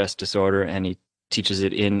post-traumatic stress disorder, and he teaches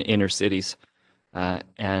it in inner cities.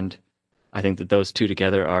 And I think that those two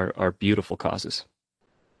together are beautiful causes.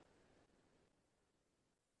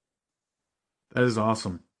 That is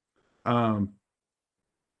awesome. John,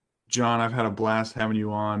 I've had a blast having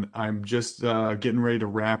you on. I'm just getting ready to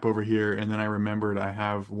wrap over here, and then I remembered I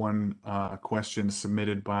have one question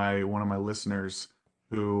submitted by one of my listeners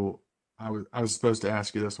who I was supposed to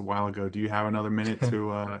ask you this a while ago. Do you have another minute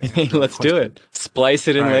to answer the Let's do question? it. Splice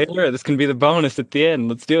it in All right. later. This can be the bonus at the end.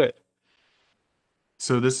 Let's do it.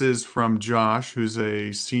 So this is from Josh, who's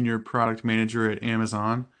a senior product manager at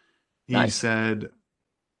Amazon. He Nice. said,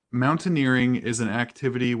 mountaineering is an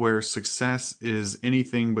activity where success is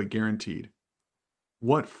anything but guaranteed.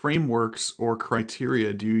 What frameworks or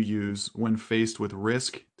criteria do you use when faced with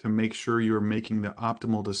risk to make sure you are making the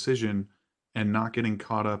optimal decision and not getting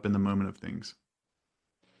caught up in the moment of things?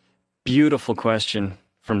 Beautiful question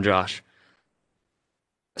from Josh.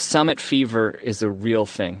 Summit fever is a real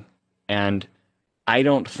thing. And I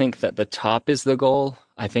don't think that the top is the goal.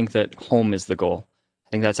 I think that home is the goal. I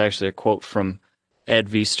think that's actually a quote from Ed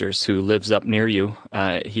Viesters, who lives up near you.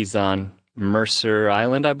 He's on Mercer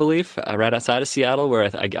Island, I believe, right outside of Seattle, where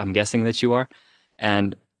I'm guessing that you are.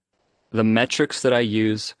 And the metrics that I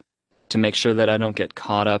use to make sure that I don't get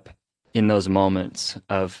caught up in those moments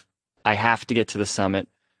of I have to get to the summit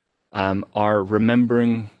are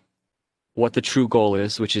remembering what the true goal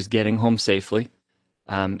is, which is getting home safely.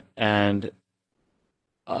 And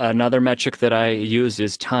another metric that I use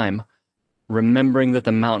is time. Remembering that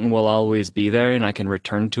the mountain will always be there and I can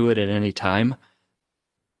return to it at any time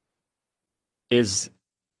is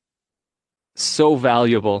so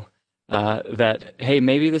valuable that, hey,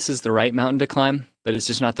 maybe this is the right mountain to climb, but it's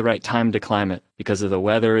just not the right time to climb it because of the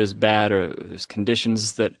weather is bad, or there's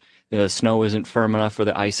conditions that the snow isn't firm enough or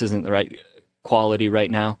the ice isn't the right quality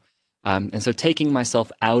right now. And so taking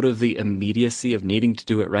myself out of the immediacy of needing to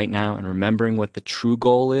do it right now and remembering what the true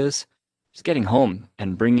goal is, just getting home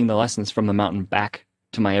and bringing the lessons from the mountain back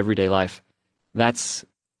to my everyday life. That's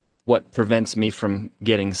what prevents me from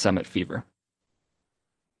getting summit fever.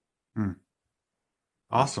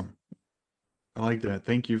 Awesome. I like that.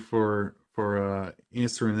 Thank you for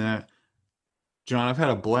answering that. John, I've had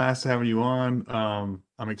a blast having you on.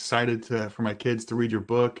 I'm excited for my kids to read your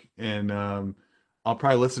book, and I'll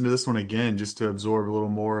probably listen to this one again just to absorb a little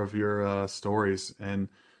more of your stories. And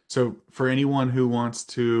so for anyone who wants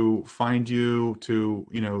to find you,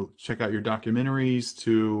 to, check out your documentaries,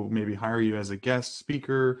 to maybe hire you as a guest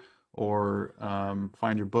speaker, or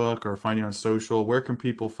find your book or find you on social, where can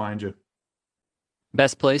people find you?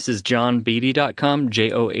 Best place is johnbeede.com,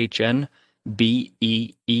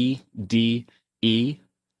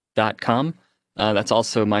 JohnBeede.com. That's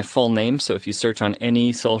also my full name. So if you search on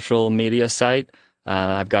any social media site,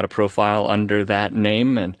 I've got a profile under that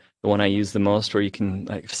name, and the one I use the most where you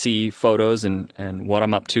can see photos and what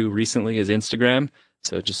I'm up to recently is Instagram.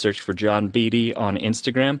 So just search for John Beede on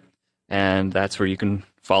Instagram, and that's where you can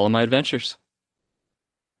follow my adventures.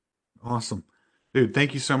 Awesome. Dude,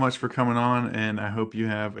 thank you so much for coming on, and I hope you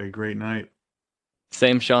have a great night.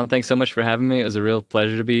 Same, Sean. Thanks so much for having me. It was a real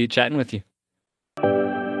pleasure to be chatting with you.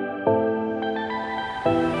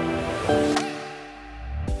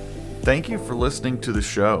 Thank you for listening to the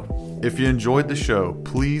show. If you enjoyed the show,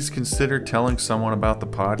 please consider telling someone about the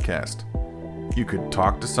podcast. You could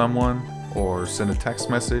talk to someone or send a text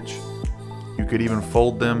message. You could even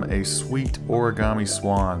fold them a sweet origami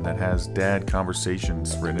swan that has dad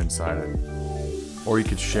conversations written inside it. Or you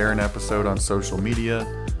could share an episode on social media,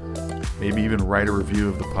 maybe even write a review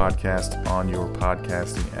of the podcast on your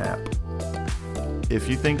podcasting app. If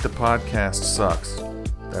you think the podcast sucks,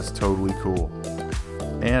 that's totally cool.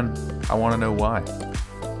 and I want to know why.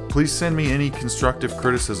 Please send me any constructive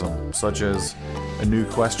criticism, such as a new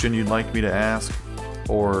question you'd like me to ask,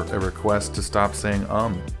 or a request to stop saying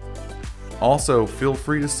Also, feel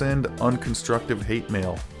free to send unconstructive hate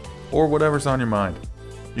mail, or whatever's on your mind.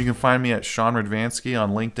 You can find me at Sean Radvansky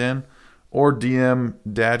on LinkedIn, or DM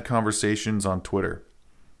Dad Conversations on Twitter.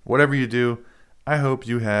 Whatever you do, I hope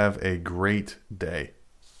you have a great day.